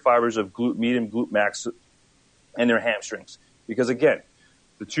 posterior fibers of glute medium, glute max, and their hamstrings. Because again,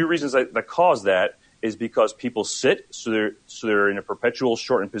 the two reasons that cause that is because people sit, so they're in a perpetual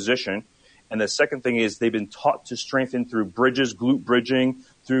shortened position. And the second thing is they've been taught to strengthen through bridges, glute bridging,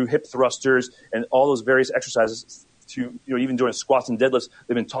 through hip thrusters, and all those various exercises to, even doing squats and deadlifts,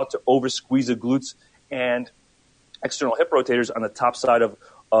 they've been taught to over squeeze the glutes and external hip rotators on the top side of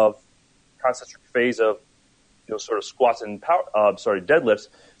concentric phase of, sort of squats and deadlifts.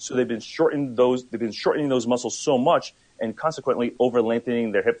 So they've been shortening those muscles so much and consequently over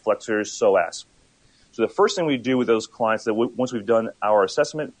lengthening their hip flexors psoas. So the first thing we do with those clients that once we've done our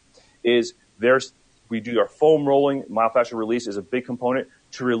assessment is we do our foam rolling. Myofascial release is a big component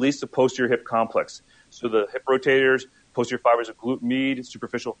to release the posterior hip complex. So the hip rotators, posterior fibers of glute med,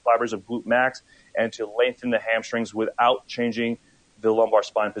 superficial fibers of glute max, and to lengthen the hamstrings without changing the lumbar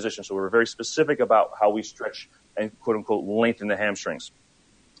spine position. So we're very specific about how we stretch and quote unquote lengthen the hamstrings.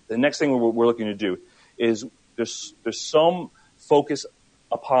 The next thing we're looking to do is there's some focus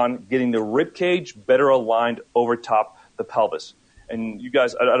upon getting the rib cage better aligned over top the pelvis. And you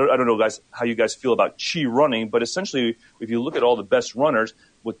guys, I don't know, guys, how you guys feel about chi running, but essentially, if you look at all the best runners,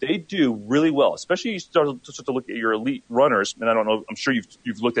 what they do really well, especially you start to look at your elite runners, and I don't know, I'm sure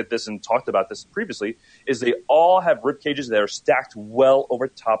you've looked at this and talked about this previously, is they all have rib cages that are stacked well over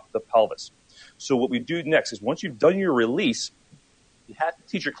top of the pelvis. So what we do next is once you've done your release, you have to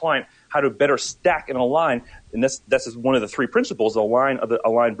teach your client how to better stack and align, and that's one of the three principles, align,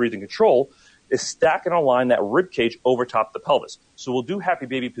 breathe, and control, is stack and align that rib cage over top of the pelvis. So we'll do happy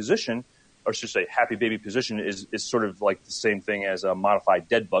baby position, or I should say happy baby position is sort of like the same thing as a modified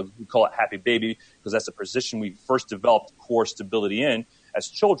dead bug. We call it happy baby because that's the position we first developed core stability in as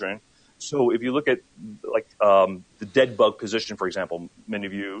children. So if you look at the dead bug position, for example, many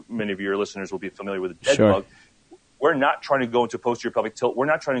of your listeners will be familiar with the dead bug. We're not trying to go into posterior pelvic tilt. We're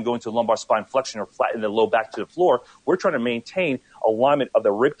not trying to go into lumbar spine flexion or flatten the low back to the floor. We're trying to maintain alignment of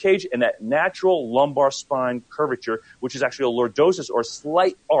the rib cage and that natural lumbar spine curvature, which is actually a lordosis or a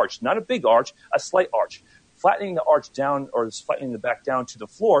slight arch, not a big arch, a slight arch. Flattening the arch down or flattening the back down to the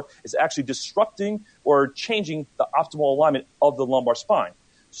floor is actually disrupting or changing the optimal alignment of the lumbar spine.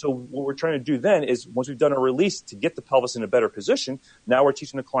 So what we're trying to do then is once we've done a release to get the pelvis in a better position, now we're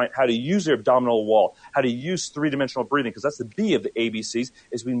teaching the client how to use their abdominal wall, how to use three-dimensional breathing, because that's the B of the ABCs,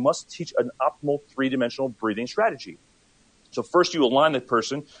 is we must teach an optimal three-dimensional breathing strategy. So first you align the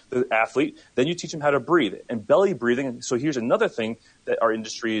person, the athlete, then you teach them how to breathe. And belly breathing, so here's another thing that our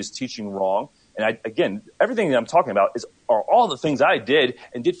industry is teaching wrong. And again, everything that I'm talking about are all the things I did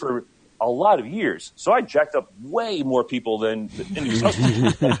and did for a lot of years. So I jacked up way more people than I was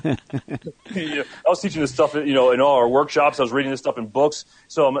teaching. I was teaching this stuff, in all our workshops. I was reading this stuff in books.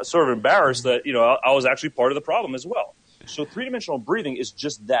 So I'm sort of embarrassed that, I was actually part of the problem as well. So three-dimensional breathing is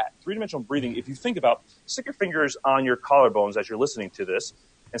just that. Three-dimensional breathing, if you think about, stick your fingers on your collarbones as you're listening to this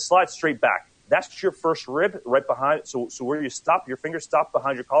and slide straight back. That's your first rib right behind. So where you stop, your fingers stop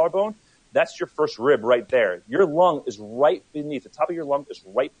behind your collarbone. That's your first rib right there. Your lung is right beneath. The top of your lung is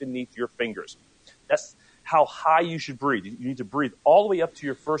right beneath your fingers. That's how high you should breathe. You need to breathe all the way up to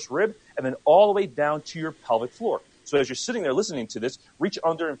your first rib and then all the way down to your pelvic floor. So as you're sitting there listening to this, reach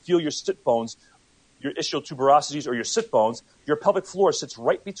under and feel your sit bones, your ischial tuberosities or your sit bones. Your pelvic floor sits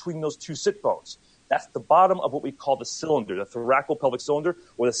right between those two sit bones. That's the bottom of what we call the cylinder, the thoracolpelvic cylinder,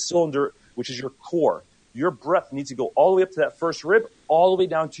 or the cylinder which is your core. Your breath needs to go all the way up to that first rib, all the way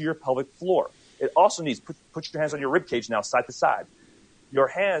down to your pelvic floor. It also needs, put your hands on your rib cage now, side to side. Your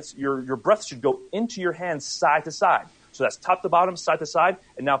hands, your breath should go into your hands side to side. So that's top to bottom, side to side.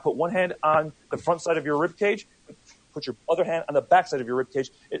 And now put one hand on the front side of your rib cage. Put your other hand on the back side of your rib cage.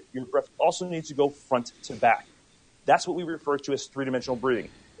 Your breath also needs to go front to back. That's what we refer to as three-dimensional breathing.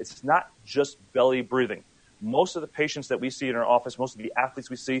 It's not just belly breathing. Most of the patients that we see in our office, most of the athletes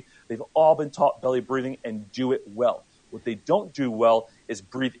we see, they've all been taught belly breathing and do it well. What they don't do well is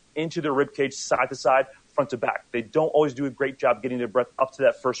breathe into their rib cage side to side, front to back. They don't always do a great job getting their breath up to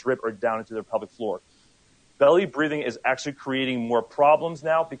that first rib or down into their pelvic floor. Belly breathing is actually creating more problems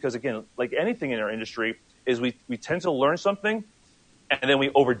now because, again, like anything in our industry, is we tend to learn something and then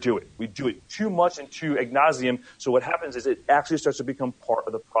we overdo it. We do it too much and too ad nauseum. So what happens is it actually starts to become part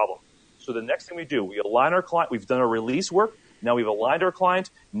of the problem. So the next thing we do, we align our client. We've done our release work. Now we've aligned our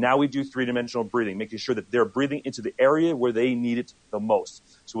client. Now we do three-dimensional breathing, making sure that they're breathing into the area where they need it the most.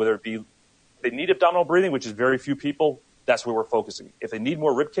 So whether it be they need abdominal breathing, which is very few people, that's where we're focusing. If they need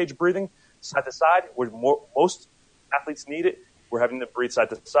more ribcage breathing, side to side, where most athletes need it, we're having them breathe side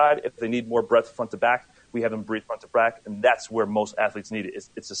to side. If they need more breath front to back, we have them breathe front to back, and that's where most athletes need it.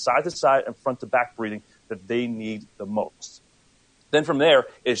 It's the side to side and front to back breathing that they need the most. Then from there,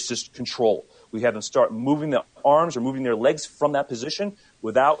 it's just control. We have them start moving their arms or moving their legs from that position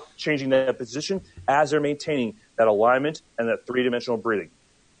without changing that position as they're maintaining that alignment and that three-dimensional breathing.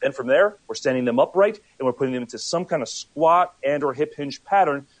 Then from there, we're standing them upright and we're putting them into some kind of squat and or hip hinge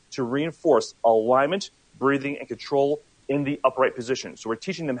pattern to reinforce alignment, breathing, and control in the upright position. So we're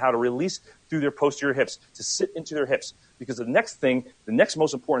teaching them how to release through their posterior hips, to sit into their hips. Because the next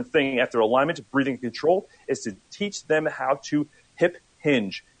most important thing after alignment, breathing, and control is to teach them how to hip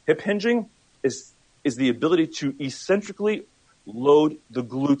hinge. Hip hinging is the ability to eccentrically load the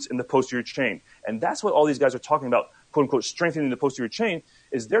glutes in the posterior chain. And that's what all these guys are talking about, quote unquote, strengthening the posterior chain,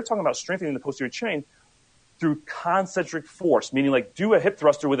 is they're talking about strengthening the posterior chain through concentric force, meaning like do a hip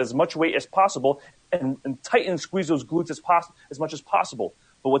thruster with as much weight as possible and tighten and squeeze those glutes as much as possible.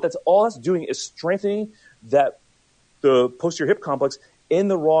 But what all that's doing is strengthening the posterior hip complex in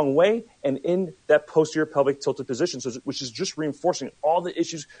the wrong way and in that posterior pelvic tilted position, which is just reinforcing all the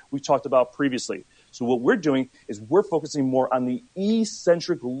issues we talked about previously. So what we're doing is we're focusing more on the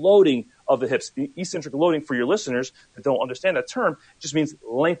eccentric loading of the hips. The eccentric loading, for your listeners that don't understand that term, just means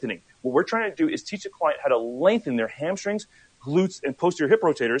lengthening. What we're trying to do is teach a client how to lengthen their hamstrings, glutes, and posterior hip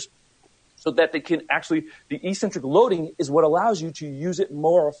rotators so that they can actually, the eccentric loading is what allows you to use it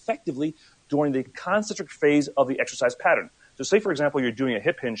more effectively during the concentric phase of the exercise pattern. So say, for example, you're doing a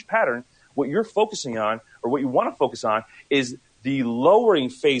hip hinge pattern. What you're focusing on, or what you want to focus on, is the lowering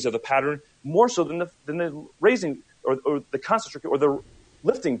phase of the pattern more so than the raising or the concentric or the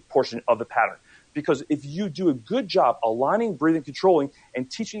lifting portion of the pattern. Because if you do a good job aligning, breathing, controlling, and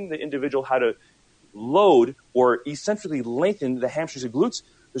teaching the individual how to load or eccentrically lengthen the hamstrings and glutes,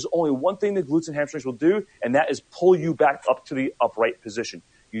 there's only one thing the glutes and hamstrings will do, and that is pull you back up to the upright position.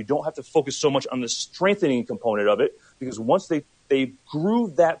 You don't have to focus so much on the strengthening component of it, because once they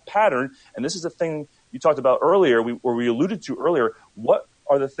groove that pattern, and this is the thing you talked about earlier, we alluded to earlier, what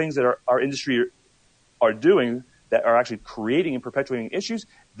are the things that our industry are doing that are actually creating and perpetuating issues?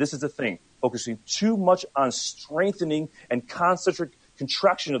 This is the thing, focusing too much on strengthening and concentric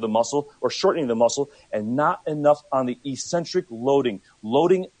contraction of the muscle or shortening the muscle, and not enough on the eccentric loading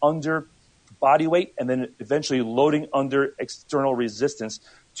under body weight and then eventually loading under external resistance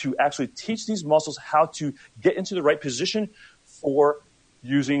to actually teach these muscles how to get into the right position for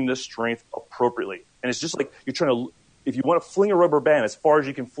using the strength appropriately. And it's just like you're trying to, if you want to fling a rubber band as far as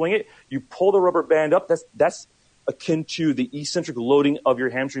you can fling it, you pull the rubber band up. That's akin to the eccentric loading of your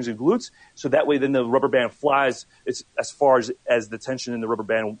hamstrings and glutes. So that way then the rubber band flies as far as the tension in the rubber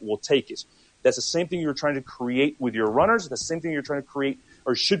band will take it. That's the same thing you're trying to create with your runners. The same thing you're trying to create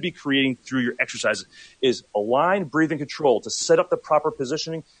or should be creating through your exercises is align, breathing, control to set up the proper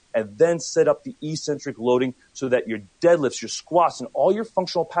positioning and then set up the eccentric loading so that your deadlifts, your squats, and all your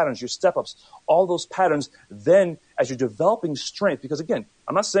functional patterns, your step-ups, all those patterns, then as you're developing strength, because again,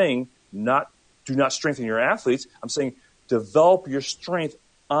 I'm not saying do not strengthen your athletes. I'm saying develop your strength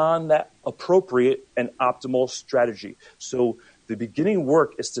on that appropriate and optimal strategy. So the beginning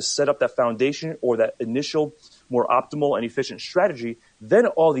work is to set up that foundation or that initial more optimal and efficient strategy. Then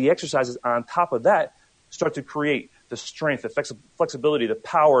all the exercises on top of that start to create the strength, the flexibility, the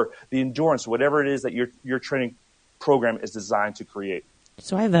power, the endurance, whatever it is that your training program is designed to create.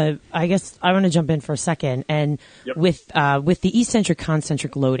 So I guess I want to jump in for a second. And with the eccentric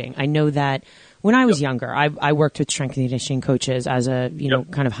concentric loading, I know that when I was younger, I worked with strength and conditioning coaches as a,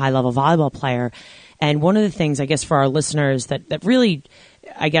 kind of high level volleyball player. And one of the things, I guess, for our listeners that really,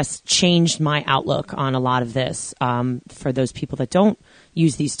 I guess, changed my outlook on a lot of this, for those people that don't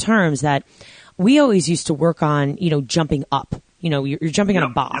use these terms, that we always used to work on, jumping up. You're jumping on a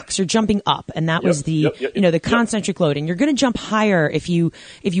box, you're jumping up. And that was the, the concentric loading. You're going to jump higher if you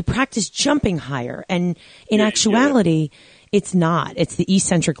practice jumping higher. And in actuality, it's not. It's the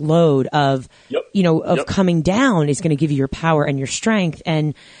eccentric load of, coming down is going to give you your power and your strength.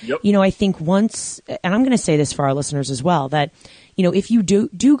 And, I think once, and I'm going to say this for our listeners as well, that, if you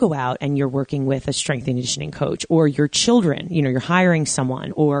do go out and you're working with a strength and conditioning coach, or your children, you're hiring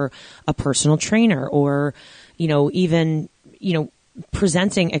someone, or a personal trainer, or, even,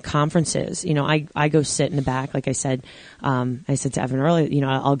 presenting at conferences, I go sit in the back. Like I said to Evan earlier,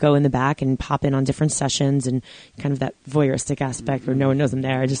 I'll go in the back and pop in on different sessions, and kind of that voyeuristic aspect where no one knows I'm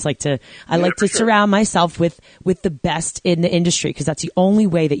there. I just like to, surround myself with the best in the industry, because that's the only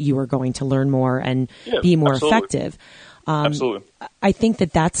way that you are going to learn more and be more effective. Absolutely. I think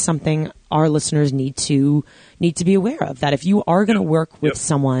that that's something our listeners need to be aware of, that if you are going to work with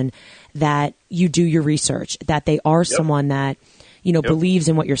someone, that you do your research, that they are someone that, believes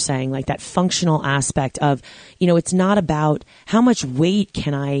in what you're saying, like that functional aspect of, it's not about how much weight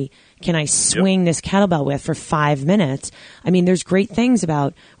can I swing this kettlebell with for 5 minutes. I mean, there's great things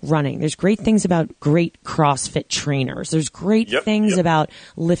about running. There's great things about great CrossFit trainers. There's great things about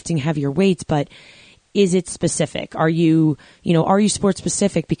lifting heavier weights, but is it specific? Are you sport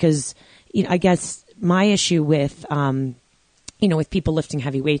specific? Because, I guess my issue with, with people lifting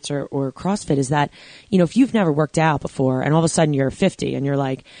heavy weights or CrossFit is that, if you've never worked out before and all of a sudden you're 50 and you're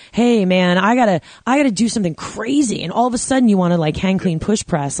like, hey man, I gotta do something crazy. And all of a sudden you want to like hang clean push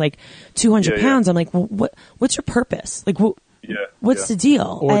press, like 200 pounds. I'm like, well, what's your purpose? Like, what's the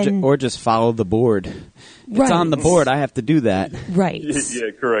deal? Or just follow the board. It's on the board. I have to do that. Right.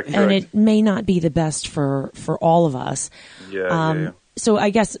 Correct. And it may not be the best for all of us. So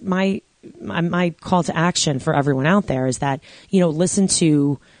I guess my call to action for everyone out there is that, listen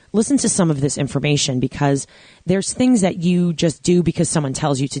to some of this information, because there's things that you just do because someone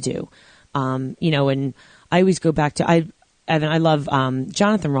tells you to do. And I always go back to, Evan, I love,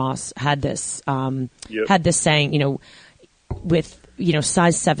 Jonathan Ross had this saying, with,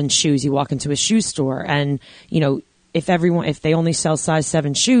 size 7 shoes, you walk into a shoe store and, if they only sell size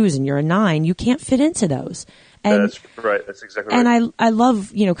 7 shoes and you're a 9, you can't fit into those. And, that's right. That's exactly right. And I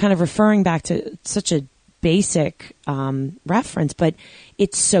love, kind of referring back to such a basic reference, but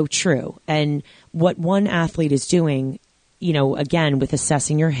it's so true. And what one athlete is doing, again, with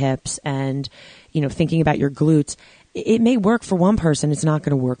assessing your hips and, thinking about your glutes, it may work for one person. It's not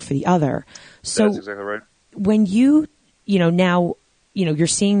going to work for the other. So that's exactly right. When now, you're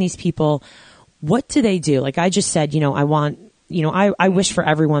seeing these people, what do they do? Like I just said, I wish for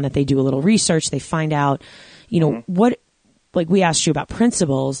everyone that they do a little research. They find out, what, like we asked you about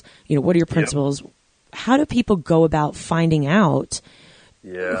principles, what are your principles? How do people go about finding out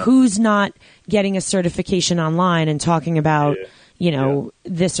who's not getting a certification online and talking about,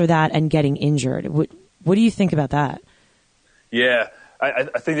 this or that and getting injured? What do you think about that? Yeah. I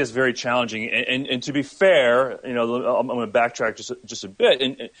think that's very challenging. And to be fair, I'm going to backtrack just a bit.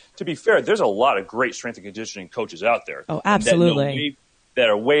 And to be fair, there's a lot of great strength and conditioning coaches out there. Oh, absolutely. That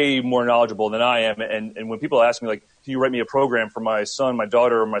are way more knowledgeable than I am. And when people ask me, like, can you write me a program for my son, my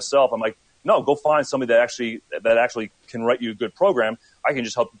daughter, or myself? I'm like, no, go find somebody that actually can write you a good program. I can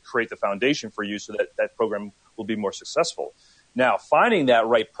just help create the foundation for you so that program will be more successful. Now, finding that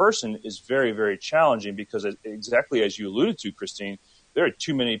right person is very, very challenging, because exactly as you alluded to, Christine, there are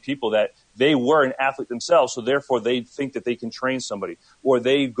too many people that they were an athlete themselves, so therefore they think that they can train somebody, or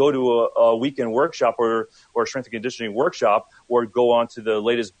they go to a weekend workshop or a strength and conditioning workshop, or go on to the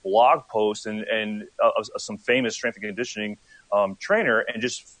latest blog post and some famous strength and conditioning trainer and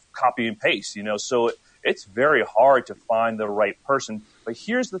just copy and paste. So it's very hard to find the right person. But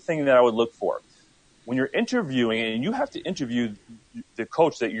here's the thing that I would look for. When you're interviewing, and you have to interview the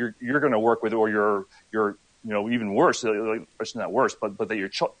coach that you're going to work with, or your even worse, it's not worse, but that your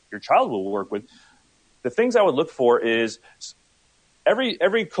child will work with. The things I would look for is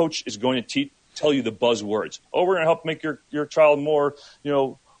every coach is going to tell you the buzzwords. Oh, we're going to help make your child more,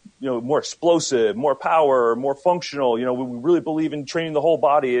 more explosive, more power, more functional. We really believe in training the whole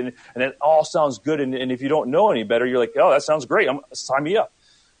body, and it all sounds good. And if you don't know any better, you're like, oh, that sounds great. Sign me up.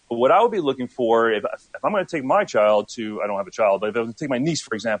 But what I would be looking for, if I'm going to take my child to, I don't have a child, but if I was going to take my niece,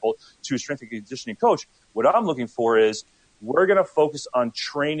 for example, to a strength and conditioning coach, what I'm looking for is, we're going to focus on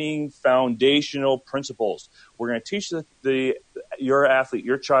training foundational principles. We're going to teach your athlete,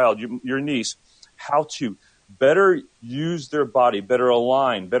 your child, your niece, how to better use their body, better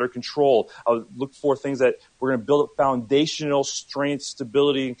align, better control. I'll look for things that we're going to build up foundational strength,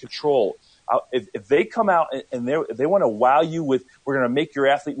 stability, and control. If they come out and they want to wow you with, we're going to make your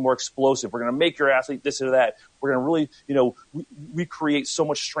athlete more explosive, we're going to make your athlete this or that, we're going to really, we create so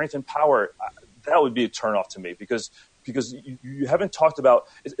much strength and power, that would be a turnoff to me because you haven't talked about,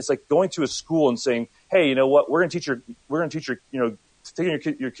 it's like going to a school and saying, hey, you know what, we're going to teach your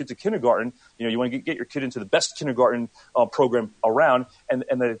taking your kid to kindergarten, you want to get your kid into the best kindergarten program around, and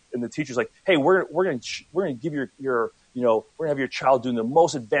the teacher's like, hey, we're going to give your we're going to have your child doing the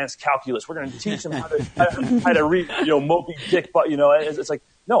most advanced calculus. We're going to teach them how to read, Moby Dick. But it's like,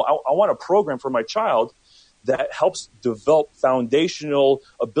 no, I want a program for my child that helps develop foundational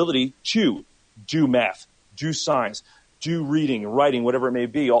ability to do math, do science, do reading, writing, whatever it may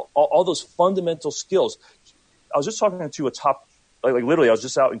be. All those fundamental skills. I was just talking to a top. Like literally, I was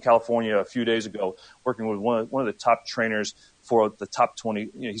just out in California a few days ago working with one of the top trainers for the top 20.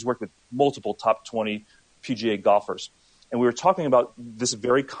 He's worked with multiple top 20 PGA golfers, and we were talking about this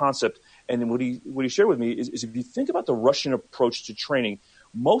very concept. And what he shared with me is if you think about the Russian approach to training,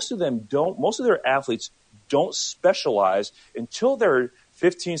 most of their athletes don't specialize until they're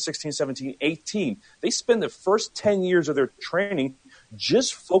 15, 16, 17, 18. They spend the first 10 years of their training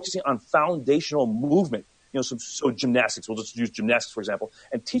just focusing on foundational movement. So gymnastics, we'll just use gymnastics, for example,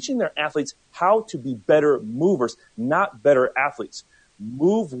 and teaching their athletes how to be better movers, not better athletes.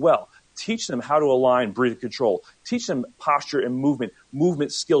 Move well. Teach them how to align, breathe, and control. Teach them posture and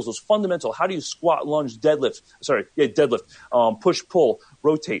movement skills, those fundamental. How do you squat, lunge, deadlift, push, pull,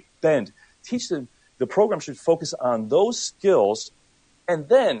 rotate, bend. Teach them. The program should focus on those skills and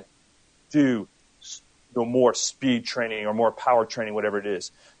then do more speed training or more power training, whatever it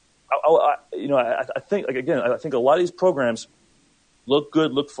is. I think a lot of these programs look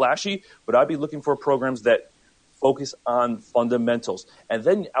good, look flashy, but I'd be looking for programs that focus on fundamentals. And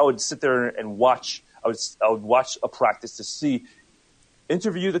then I would sit there and watch. I would watch a practice to see,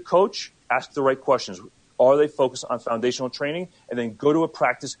 interview the coach, ask the right questions. Are they focused on foundational training? And then go to a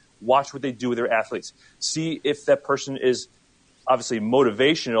practice, watch what they do with their athletes. See if that person is obviously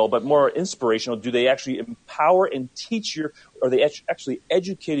motivational, but more inspirational. Do they actually empower and teach are they actually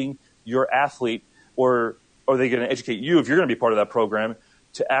educating your athlete, or are they going to educate you if you're going to be part of that program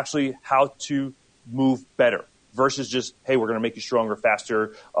to actually how to move better versus just, hey, we're going to make you stronger,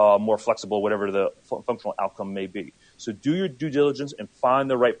 faster, more flexible, whatever the functional outcome may be. So do your due diligence and find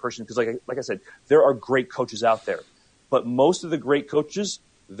the right person because like I said, there are great coaches out there, but most of the great coaches,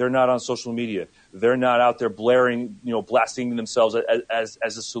 they're not on social media. They're not out there blaring, blasting themselves as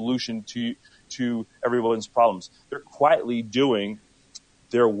a solution to everyone's problems. They're quietly doing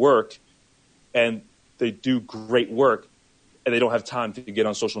their work, and they do great work, and they don't have time to get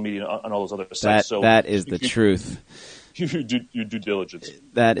on social media and all those other sites. So that is the truth. You do due diligence.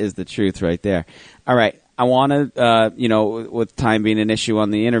 That is the truth right there. All right. I want to, with time being an issue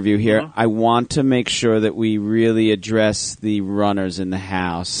on the interview here, I want to make sure that we really address the runners in the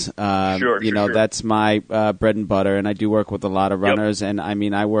house. Sure. That's my bread and butter, and I do work with a lot of runners, and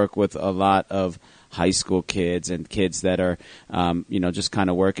I work with a lot of high school kids and kids that are, just kind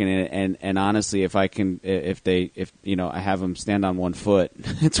of working it. And honestly, if I have them stand on one foot,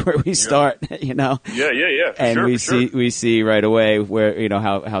 it's where we start, Yeah. And we see right away where,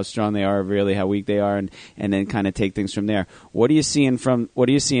 how strong they are, really how weak they are, and then kind of take things from there. What are you seeing from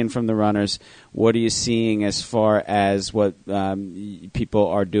the runners? What are you seeing as far as what people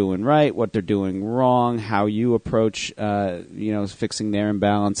are doing right, what they're doing wrong, how you approach, fixing their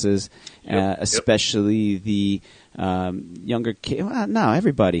imbalances, especially the younger kids? Well, no,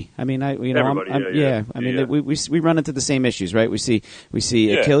 everybody. We run into the same issues, right? We see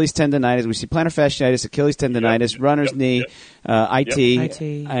Achilles tendonitis, we see plantar fasciitis, Achilles tendonitis, runner's knee,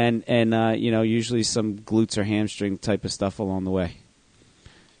 IT, and usually some glutes or hamstring type of stuff along the way.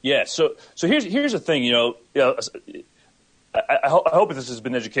 Yeah, so here's the thing, I hope this has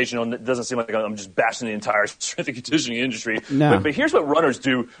been educational and it doesn't seem like I'm just bashing the entire strength and conditioning industry. No. But here's what runners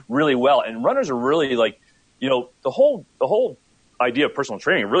do really well, and runners are really the whole idea of personal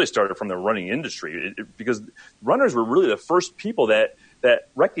training really started from the running industry because runners were really the first people that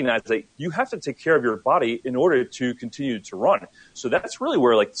recognized that you have to take care of your body in order to continue to run. So that's really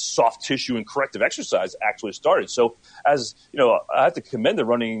where soft tissue and corrective exercise actually started. So as I have to commend the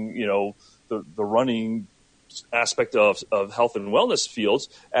running, the running aspect of health and wellness fields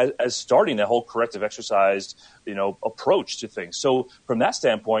as starting that whole corrective exercise, approach to things. So from that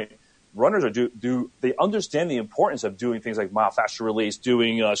standpoint, runners they understand the importance of doing things like myofascial release,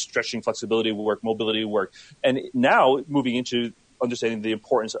 doing stretching, flexibility work, mobility work, and now moving into understanding the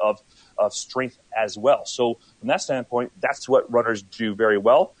importance of strength as well. So from that standpoint, that's what runners do very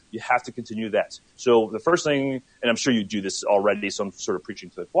well. You have to continue that. So the first thing, and I'm sure you do this already, so I'm sort of preaching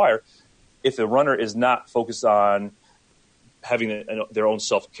to the choir, if the runner is not focused on having their own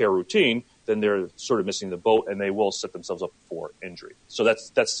self-care routine, then they're sort of missing the boat, and they will set themselves up for injury. So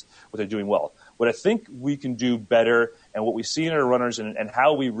that's what they're doing well. What I think we can do better, and what we see in our runners, and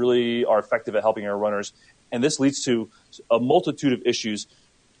how we really are effective at helping our runners, and this leads to a multitude of issues.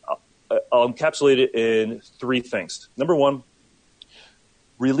 I'll encapsulate it in 3 things. Number 1,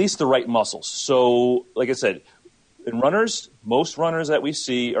 release the right muscles. So, like I said, in runners, most runners that we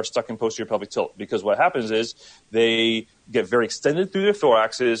see are stuck in posterior pelvic tilt, because what happens is they get very extended through their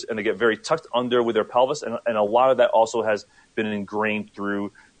thoraxes and they get very tucked under with their pelvis, and a lot of that also has been ingrained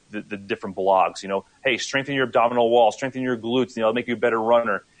through the different blogs. Hey, strengthen your abdominal wall, strengthen your glutes, it'll make you a better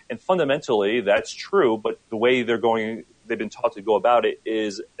runner. And fundamentally, that's true, but the way they've been taught to go about it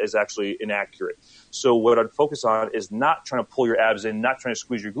is actually inaccurate. So what I'd focus on is not trying to pull your abs in, not trying to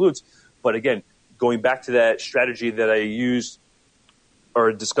squeeze your glutes, but again, going back to that strategy that I used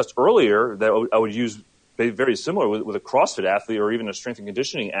or discussed earlier, that I would use very similar with a CrossFit athlete or even a strength and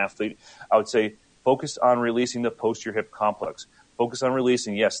conditioning athlete, I would say focus on releasing the posterior hip complex. Focus on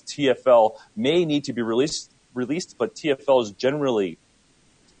releasing, yes, TFL may need to be released, but TFL is generally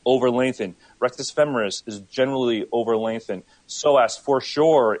over-lengthened. Rectus femoris is generally over-lengthened. Psoas for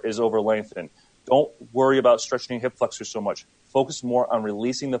sure is over-lengthened. Don't worry about stretching hip flexors so much. Focus more on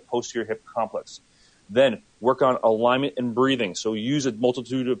releasing the posterior hip complex. Then work on alignment and breathing. So use a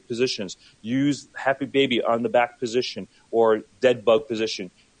multitude of positions. Use happy baby on the back position or dead bug position.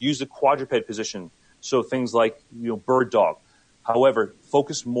 Use the quadruped position. So things like bird dog. However,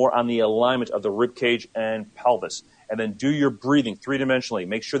 focus more on the alignment of the rib cage and pelvis. And then do your breathing 3-dimensionally.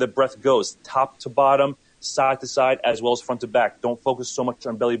 Make sure the breath goes top to bottom, side to side, as well as front to back. Don't focus so much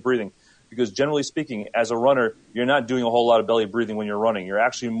on belly breathing. Because generally speaking, as a runner, you're not doing a whole lot of belly breathing when you're running. You're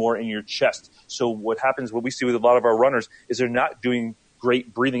actually more in your chest. So what we see with a lot of our runners is they're not doing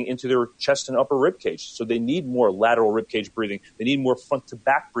great breathing into their chest and upper rib cage. So they need more lateral rib cage breathing. They need more front to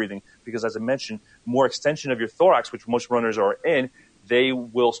back breathing because, as I mentioned, more extension of your thorax, which most runners are in, they'll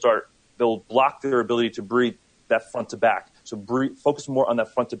block their ability to breathe that front to back. So focus more on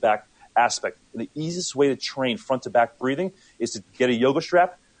that front to back aspect. And the easiest way to train front to back breathing is to get a yoga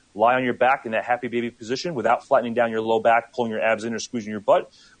strap, lie on your back in that happy baby position without flattening down your low back, pulling your abs in or squeezing your butt.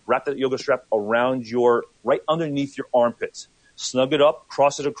 Wrap that yoga strap around right underneath your armpits. Snug it up,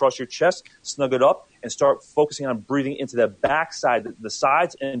 cross it across your chest, snug it up, and start focusing on breathing into the backside, the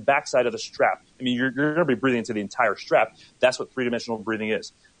sides and backside of the strap. I mean, you're going to be breathing into the entire strap. That's what 3-dimensional breathing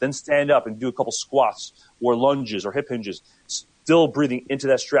is. Then stand up and do a couple squats or lunges or hip hinges, still breathing into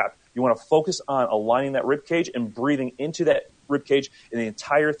that strap. You want to focus on aligning that rib cage and breathing into that rib cage in an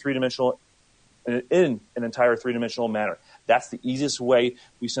entire 3-dimensional manner. That's the easiest way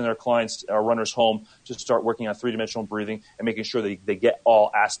we send our clients, our runners home to start working on 3-dimensional breathing and making sure that they get all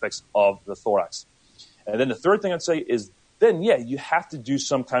aspects of the thorax. And then the third thing I'd say is you have to do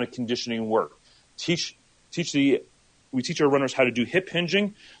some kind of conditioning work. We teach our runners how to do hip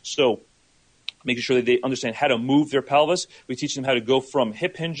hinging. So making sure that they understand how to move their pelvis. We teach them how to go from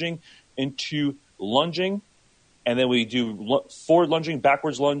hip hinging into lunging. And then we do forward lunging,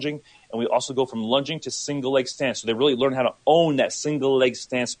 backwards lunging, and we also go from lunging to single leg stance. So they really learn how to own that single leg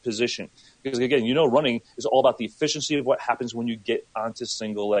stance position. Because again, running is all about the efficiency of what happens when you get onto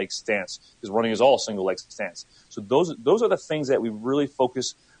single leg stance. Because running is all single leg stance. So those are the things that we really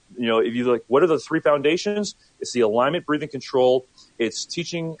focus. If you like, what are the 3 foundations? It's the alignment, breathing control. It's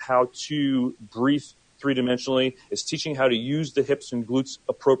teaching how to breathe 3-dimensionally. It's teaching how to use the hips and glutes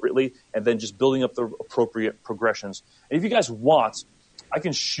appropriately, and then just building up the appropriate progressions. And if you guys want, I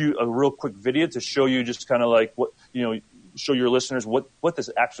can shoot a real quick video to show you just kind of like what, show your listeners what this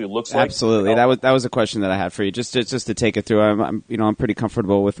actually looks like. Absolutely. That was a question that I had for you. Just to take it through. I'm pretty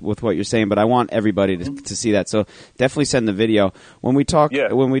comfortable with what you're saying, but I want everybody to see that. So definitely send the video. When we talk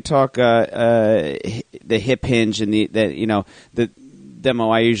the hip hinge and the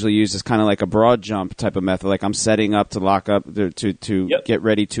demo I usually use is kind of like a broad jump type of method. Like I'm setting up to lock up to get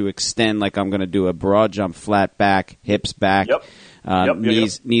ready to extend. Like I'm going to do a broad jump, flat back, hips back,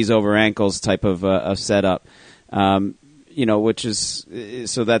 knees over ankles type of a setup. Which is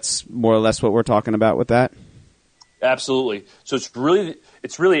so that's more or less what we're talking about with that. Absolutely. So it's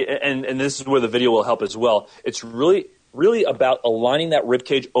really, and this is where the video will help as well. It's really about aligning that rib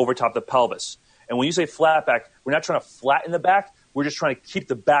cage over top the pelvis. And when you say flat back, we're not trying to flatten the back, We're just trying to keep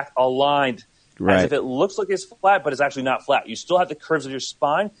the back aligned as if it looks like it's flat, but it's actually not flat. You still have the curves of your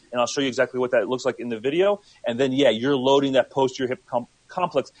spine, and I'll show you exactly what that looks like in the video. And then, you're loading that posterior hip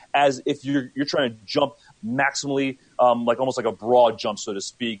complex as if you're trying to jump maximally, like almost like a broad jump, so to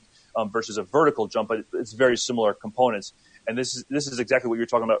speak, versus a vertical jump, but it's very similar components. And this is exactly what you were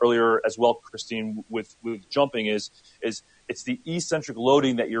talking about earlier as well, Christine, with jumping is it's the eccentric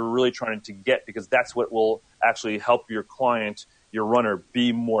loading that you're really trying to get, because that's what will actually help your client, your runner,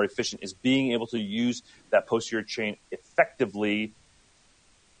 be more efficient, is being able to use that posterior chain effectively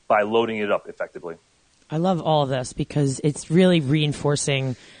by loading it up effectively. I love all of this because it's really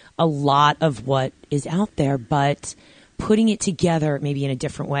reinforcing a lot of what is out there, but putting it together maybe in a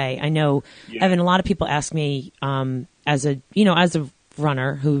different way. I know, Evan, a lot of people ask me, as a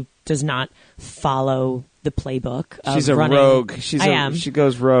runner who does not follow the playbook of She's a running. rogue. I am. She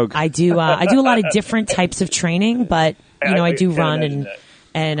goes rogue. I do a lot of different types of training, but I do run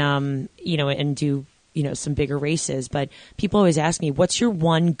and do some bigger races. But people always ask me, "What's your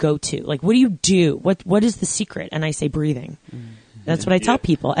one go-to? Like, what do you do? What is the secret?" And I say, breathing. That's what I tell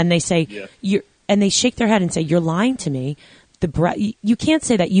people, and they say, and they shake their head and say, "You're lying to me. The breath. You can't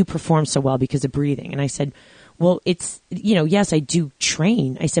say that you perform so well because of breathing." And I said, well, it's, yes, I do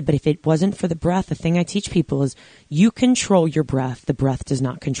train. I said, but if it wasn't for the breath, the thing I teach people is you control your breath. The breath does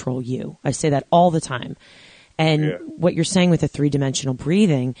not control you. I say that all the time. And what you're saying with the 3-dimensional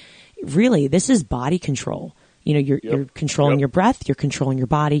breathing, really, this is body control. You're controlling your breath, you're controlling your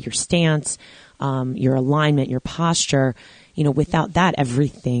body, your stance, your alignment, your posture. Without that,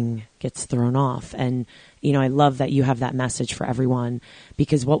 everything gets thrown off. And I love that you have that message for everyone,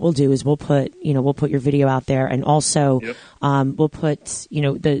 because what we'll do is we'll put your video out there, and also we'll put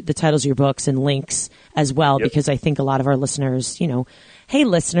the titles of your books and links as well, because I think a lot of our listeners, hey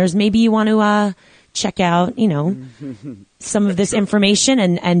listeners, maybe you want to check out some of this information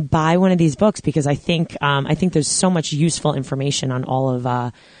and buy one of these books, because I think there's so much useful information on all of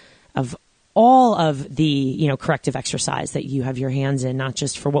the corrective exercise that you have your hands in, not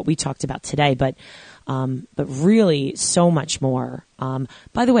just for what we talked about today, but really so much more.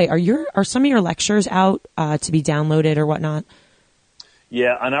 By the way, are some of your lectures out to be downloaded or whatnot?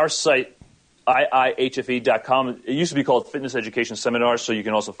 Yeah, on our site, iihfe.com. It used to be called Fitness Education Seminars, so you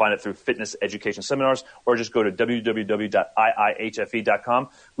can also find it through Fitness Education Seminars, or just go to www.iihfe.com.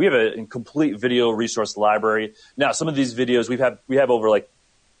 We have a complete video resource library. Now, some of these videos, we have over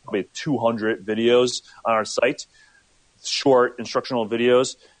probably 200 videos on our site, short instructional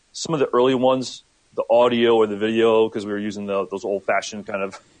videos. Some of the early ones, the audio or the video, because we were using those old-fashioned kind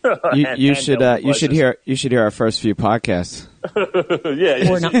of. You should hear our first few podcasts.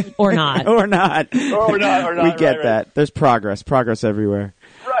 or not. We get that. There's progress everywhere.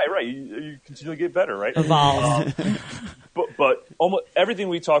 Right. You continually get better, right? Evolve. But almost everything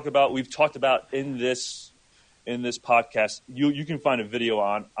we've talked about in this podcast, you can find a video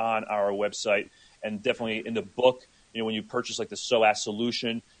on our website, and definitely in the book. When you purchase the SOAS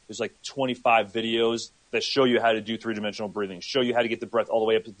solution, there's 25 videos that show you how to do 3-dimensional breathing, show you how to get the breath all the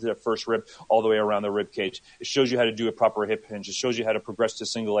way up to the first rib, all the way around the rib cage. It shows you how to do a proper hip hinge. It shows you how to progress to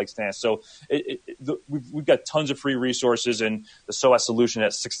single leg stance. So we've got tons of free resources, and the SOAS solution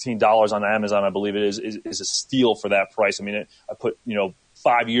at $16 on Amazon, I believe it is a steal for that price. I mean, I put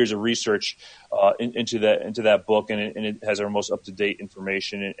 5 years of research into that book, and it has our most up-to-date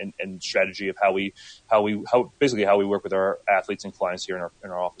information and strategy of how we work with our athletes and clients here in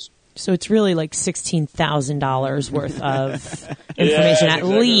our office. So it's really $16,000 worth of information, at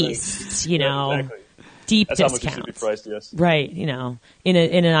least, exactly. Deep That's discounts. How much it should be priced, yes. Right, in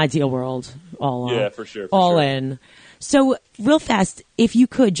an ideal world, for sure. In. So real fast, if you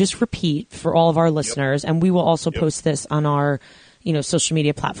could just repeat for all of our listeners, and we will also post this on our social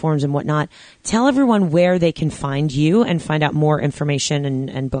media platforms and whatnot. Tell everyone where they can find you and find out more information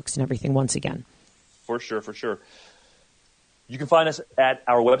and books and everything once again. For sure. You can find us at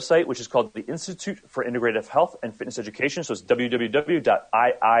our website, which is called the Institute for Integrative Health and Fitness Education. So it's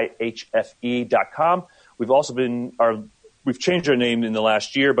www.iihfe.com. We've changed our name in the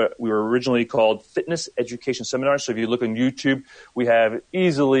last year, but we were originally called Fitness Education Seminars. So if you look on YouTube, we have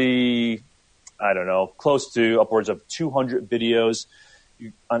easily, close to upwards of 200 videos.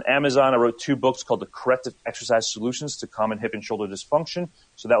 On Amazon, I wrote 2 books called The Corrective Exercise Solutions to Common Hip and Shoulder Dysfunction.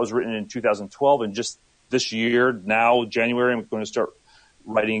 So that was written in 2012, and just this year, now January, I'm going to start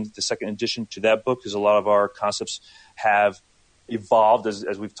writing the second edition to that book, because a lot of our concepts have evolved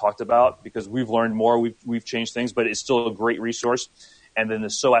as we've talked about, because we've learned more, we've changed things, but it's still a great resource. And then the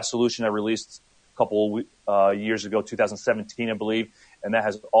SOAS solution I released a couple years ago, 2017, I believe, and that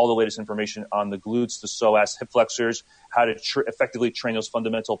has all the latest information on the glutes, the psoas, hip flexors, how to effectively train those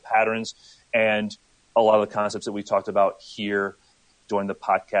fundamental patterns, and a lot of the concepts that we talked about here during the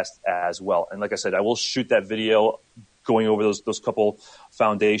podcast as well. And like I said, I will shoot that video going over those couple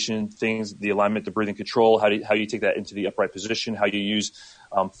foundation things, the alignment, the breathing control, how you take that into the upright position, how you use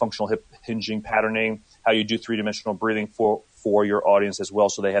functional hip hinging patterning, how you do three-dimensional breathing for your audience as well,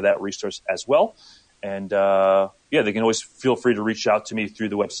 so they have that resource as well. And they can always feel free to reach out to me through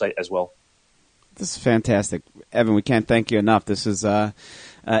the website as well. This is fantastic, Evan. We can't thank you enough. This is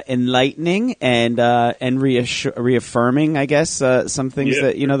enlightening and reaffirming, I guess, some things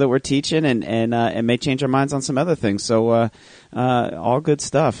that that we're teaching, and may change our minds on some other things. So all good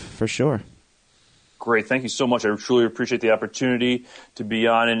stuff for sure. Great. Thank you so much. I truly appreciate the opportunity to be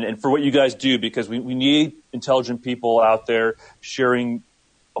on and for what you guys do, because we need intelligent people out there sharing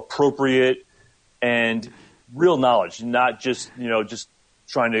appropriate and real knowledge, not just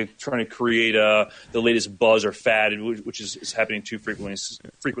trying to create the latest buzz or fad, which is happening too frequently.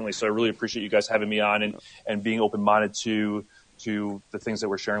 So I really appreciate you guys having me on and being open-minded to the things that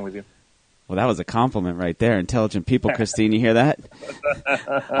we're sharing with you. Well, that was a compliment right there. Intelligent people, Christine. You hear that?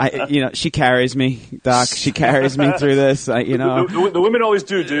 She carries me, Doc. She carries me through this. The women always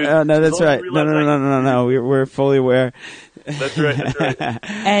do, dude. No, that's right. No. We're fully aware. That's right.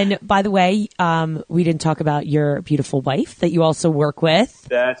 And by the way, we didn't talk about your beautiful wife that you also work with.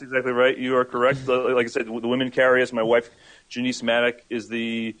 That's exactly right. You are correct. Like I said, the women carry us. My wife, Janice Maddock, is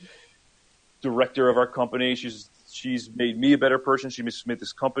the director of our company. She's made me a better person. She made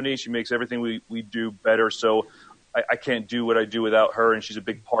this company. She makes everything we do better. So I can't do what I do without her, and she's a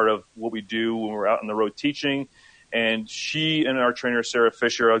big part of what we do when we're out on the road teaching. And she and our trainer, Sarah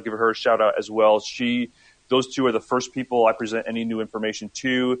Fisher, I'll give her a shout-out as well. Those two are the first people I present any new information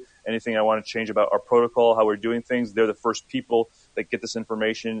to, anything I want to change about our protocol, how we're doing things. They're the first people that get this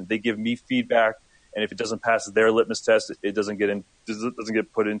information. They give me feedback, and if it doesn't pass their litmus test, it doesn't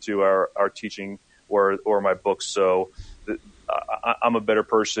get put into our teaching or my books. So I'm a better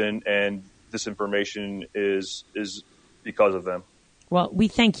person, and this information is because of them. Well, we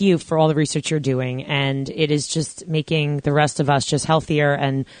thank you for all the research you're doing, and it is just making the rest of us just healthier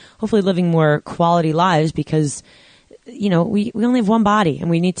and hopefully living more quality lives, because, we only have one body and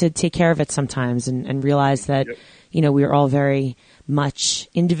we need to take care of it sometimes and realize that, we are all very much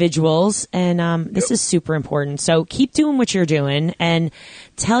individuals, and this is super important. So keep doing what you're doing and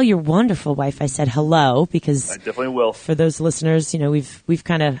tell your wonderful wife I said hello, because I definitely will. For those listeners, we've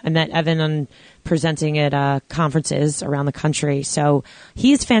I met Evan on presenting at conferences around the country. So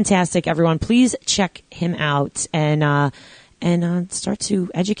he is fantastic. Everyone, please check him out and start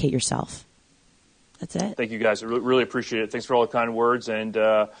to educate yourself. That's it. Thank you, guys. I really appreciate it. Thanks for all the kind words, and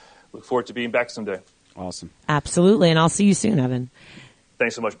look forward to being back someday. Awesome. Absolutely. And I'll see you soon, Evan.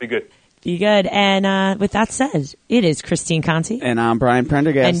 Thanks so much. Be good. Be good. And with that said, it is Christine Conti. And I'm Brian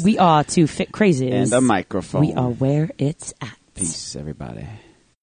Prendergast. And we are Two Fit Crazies. And a microphone. We are where it's at. Peace, everybody.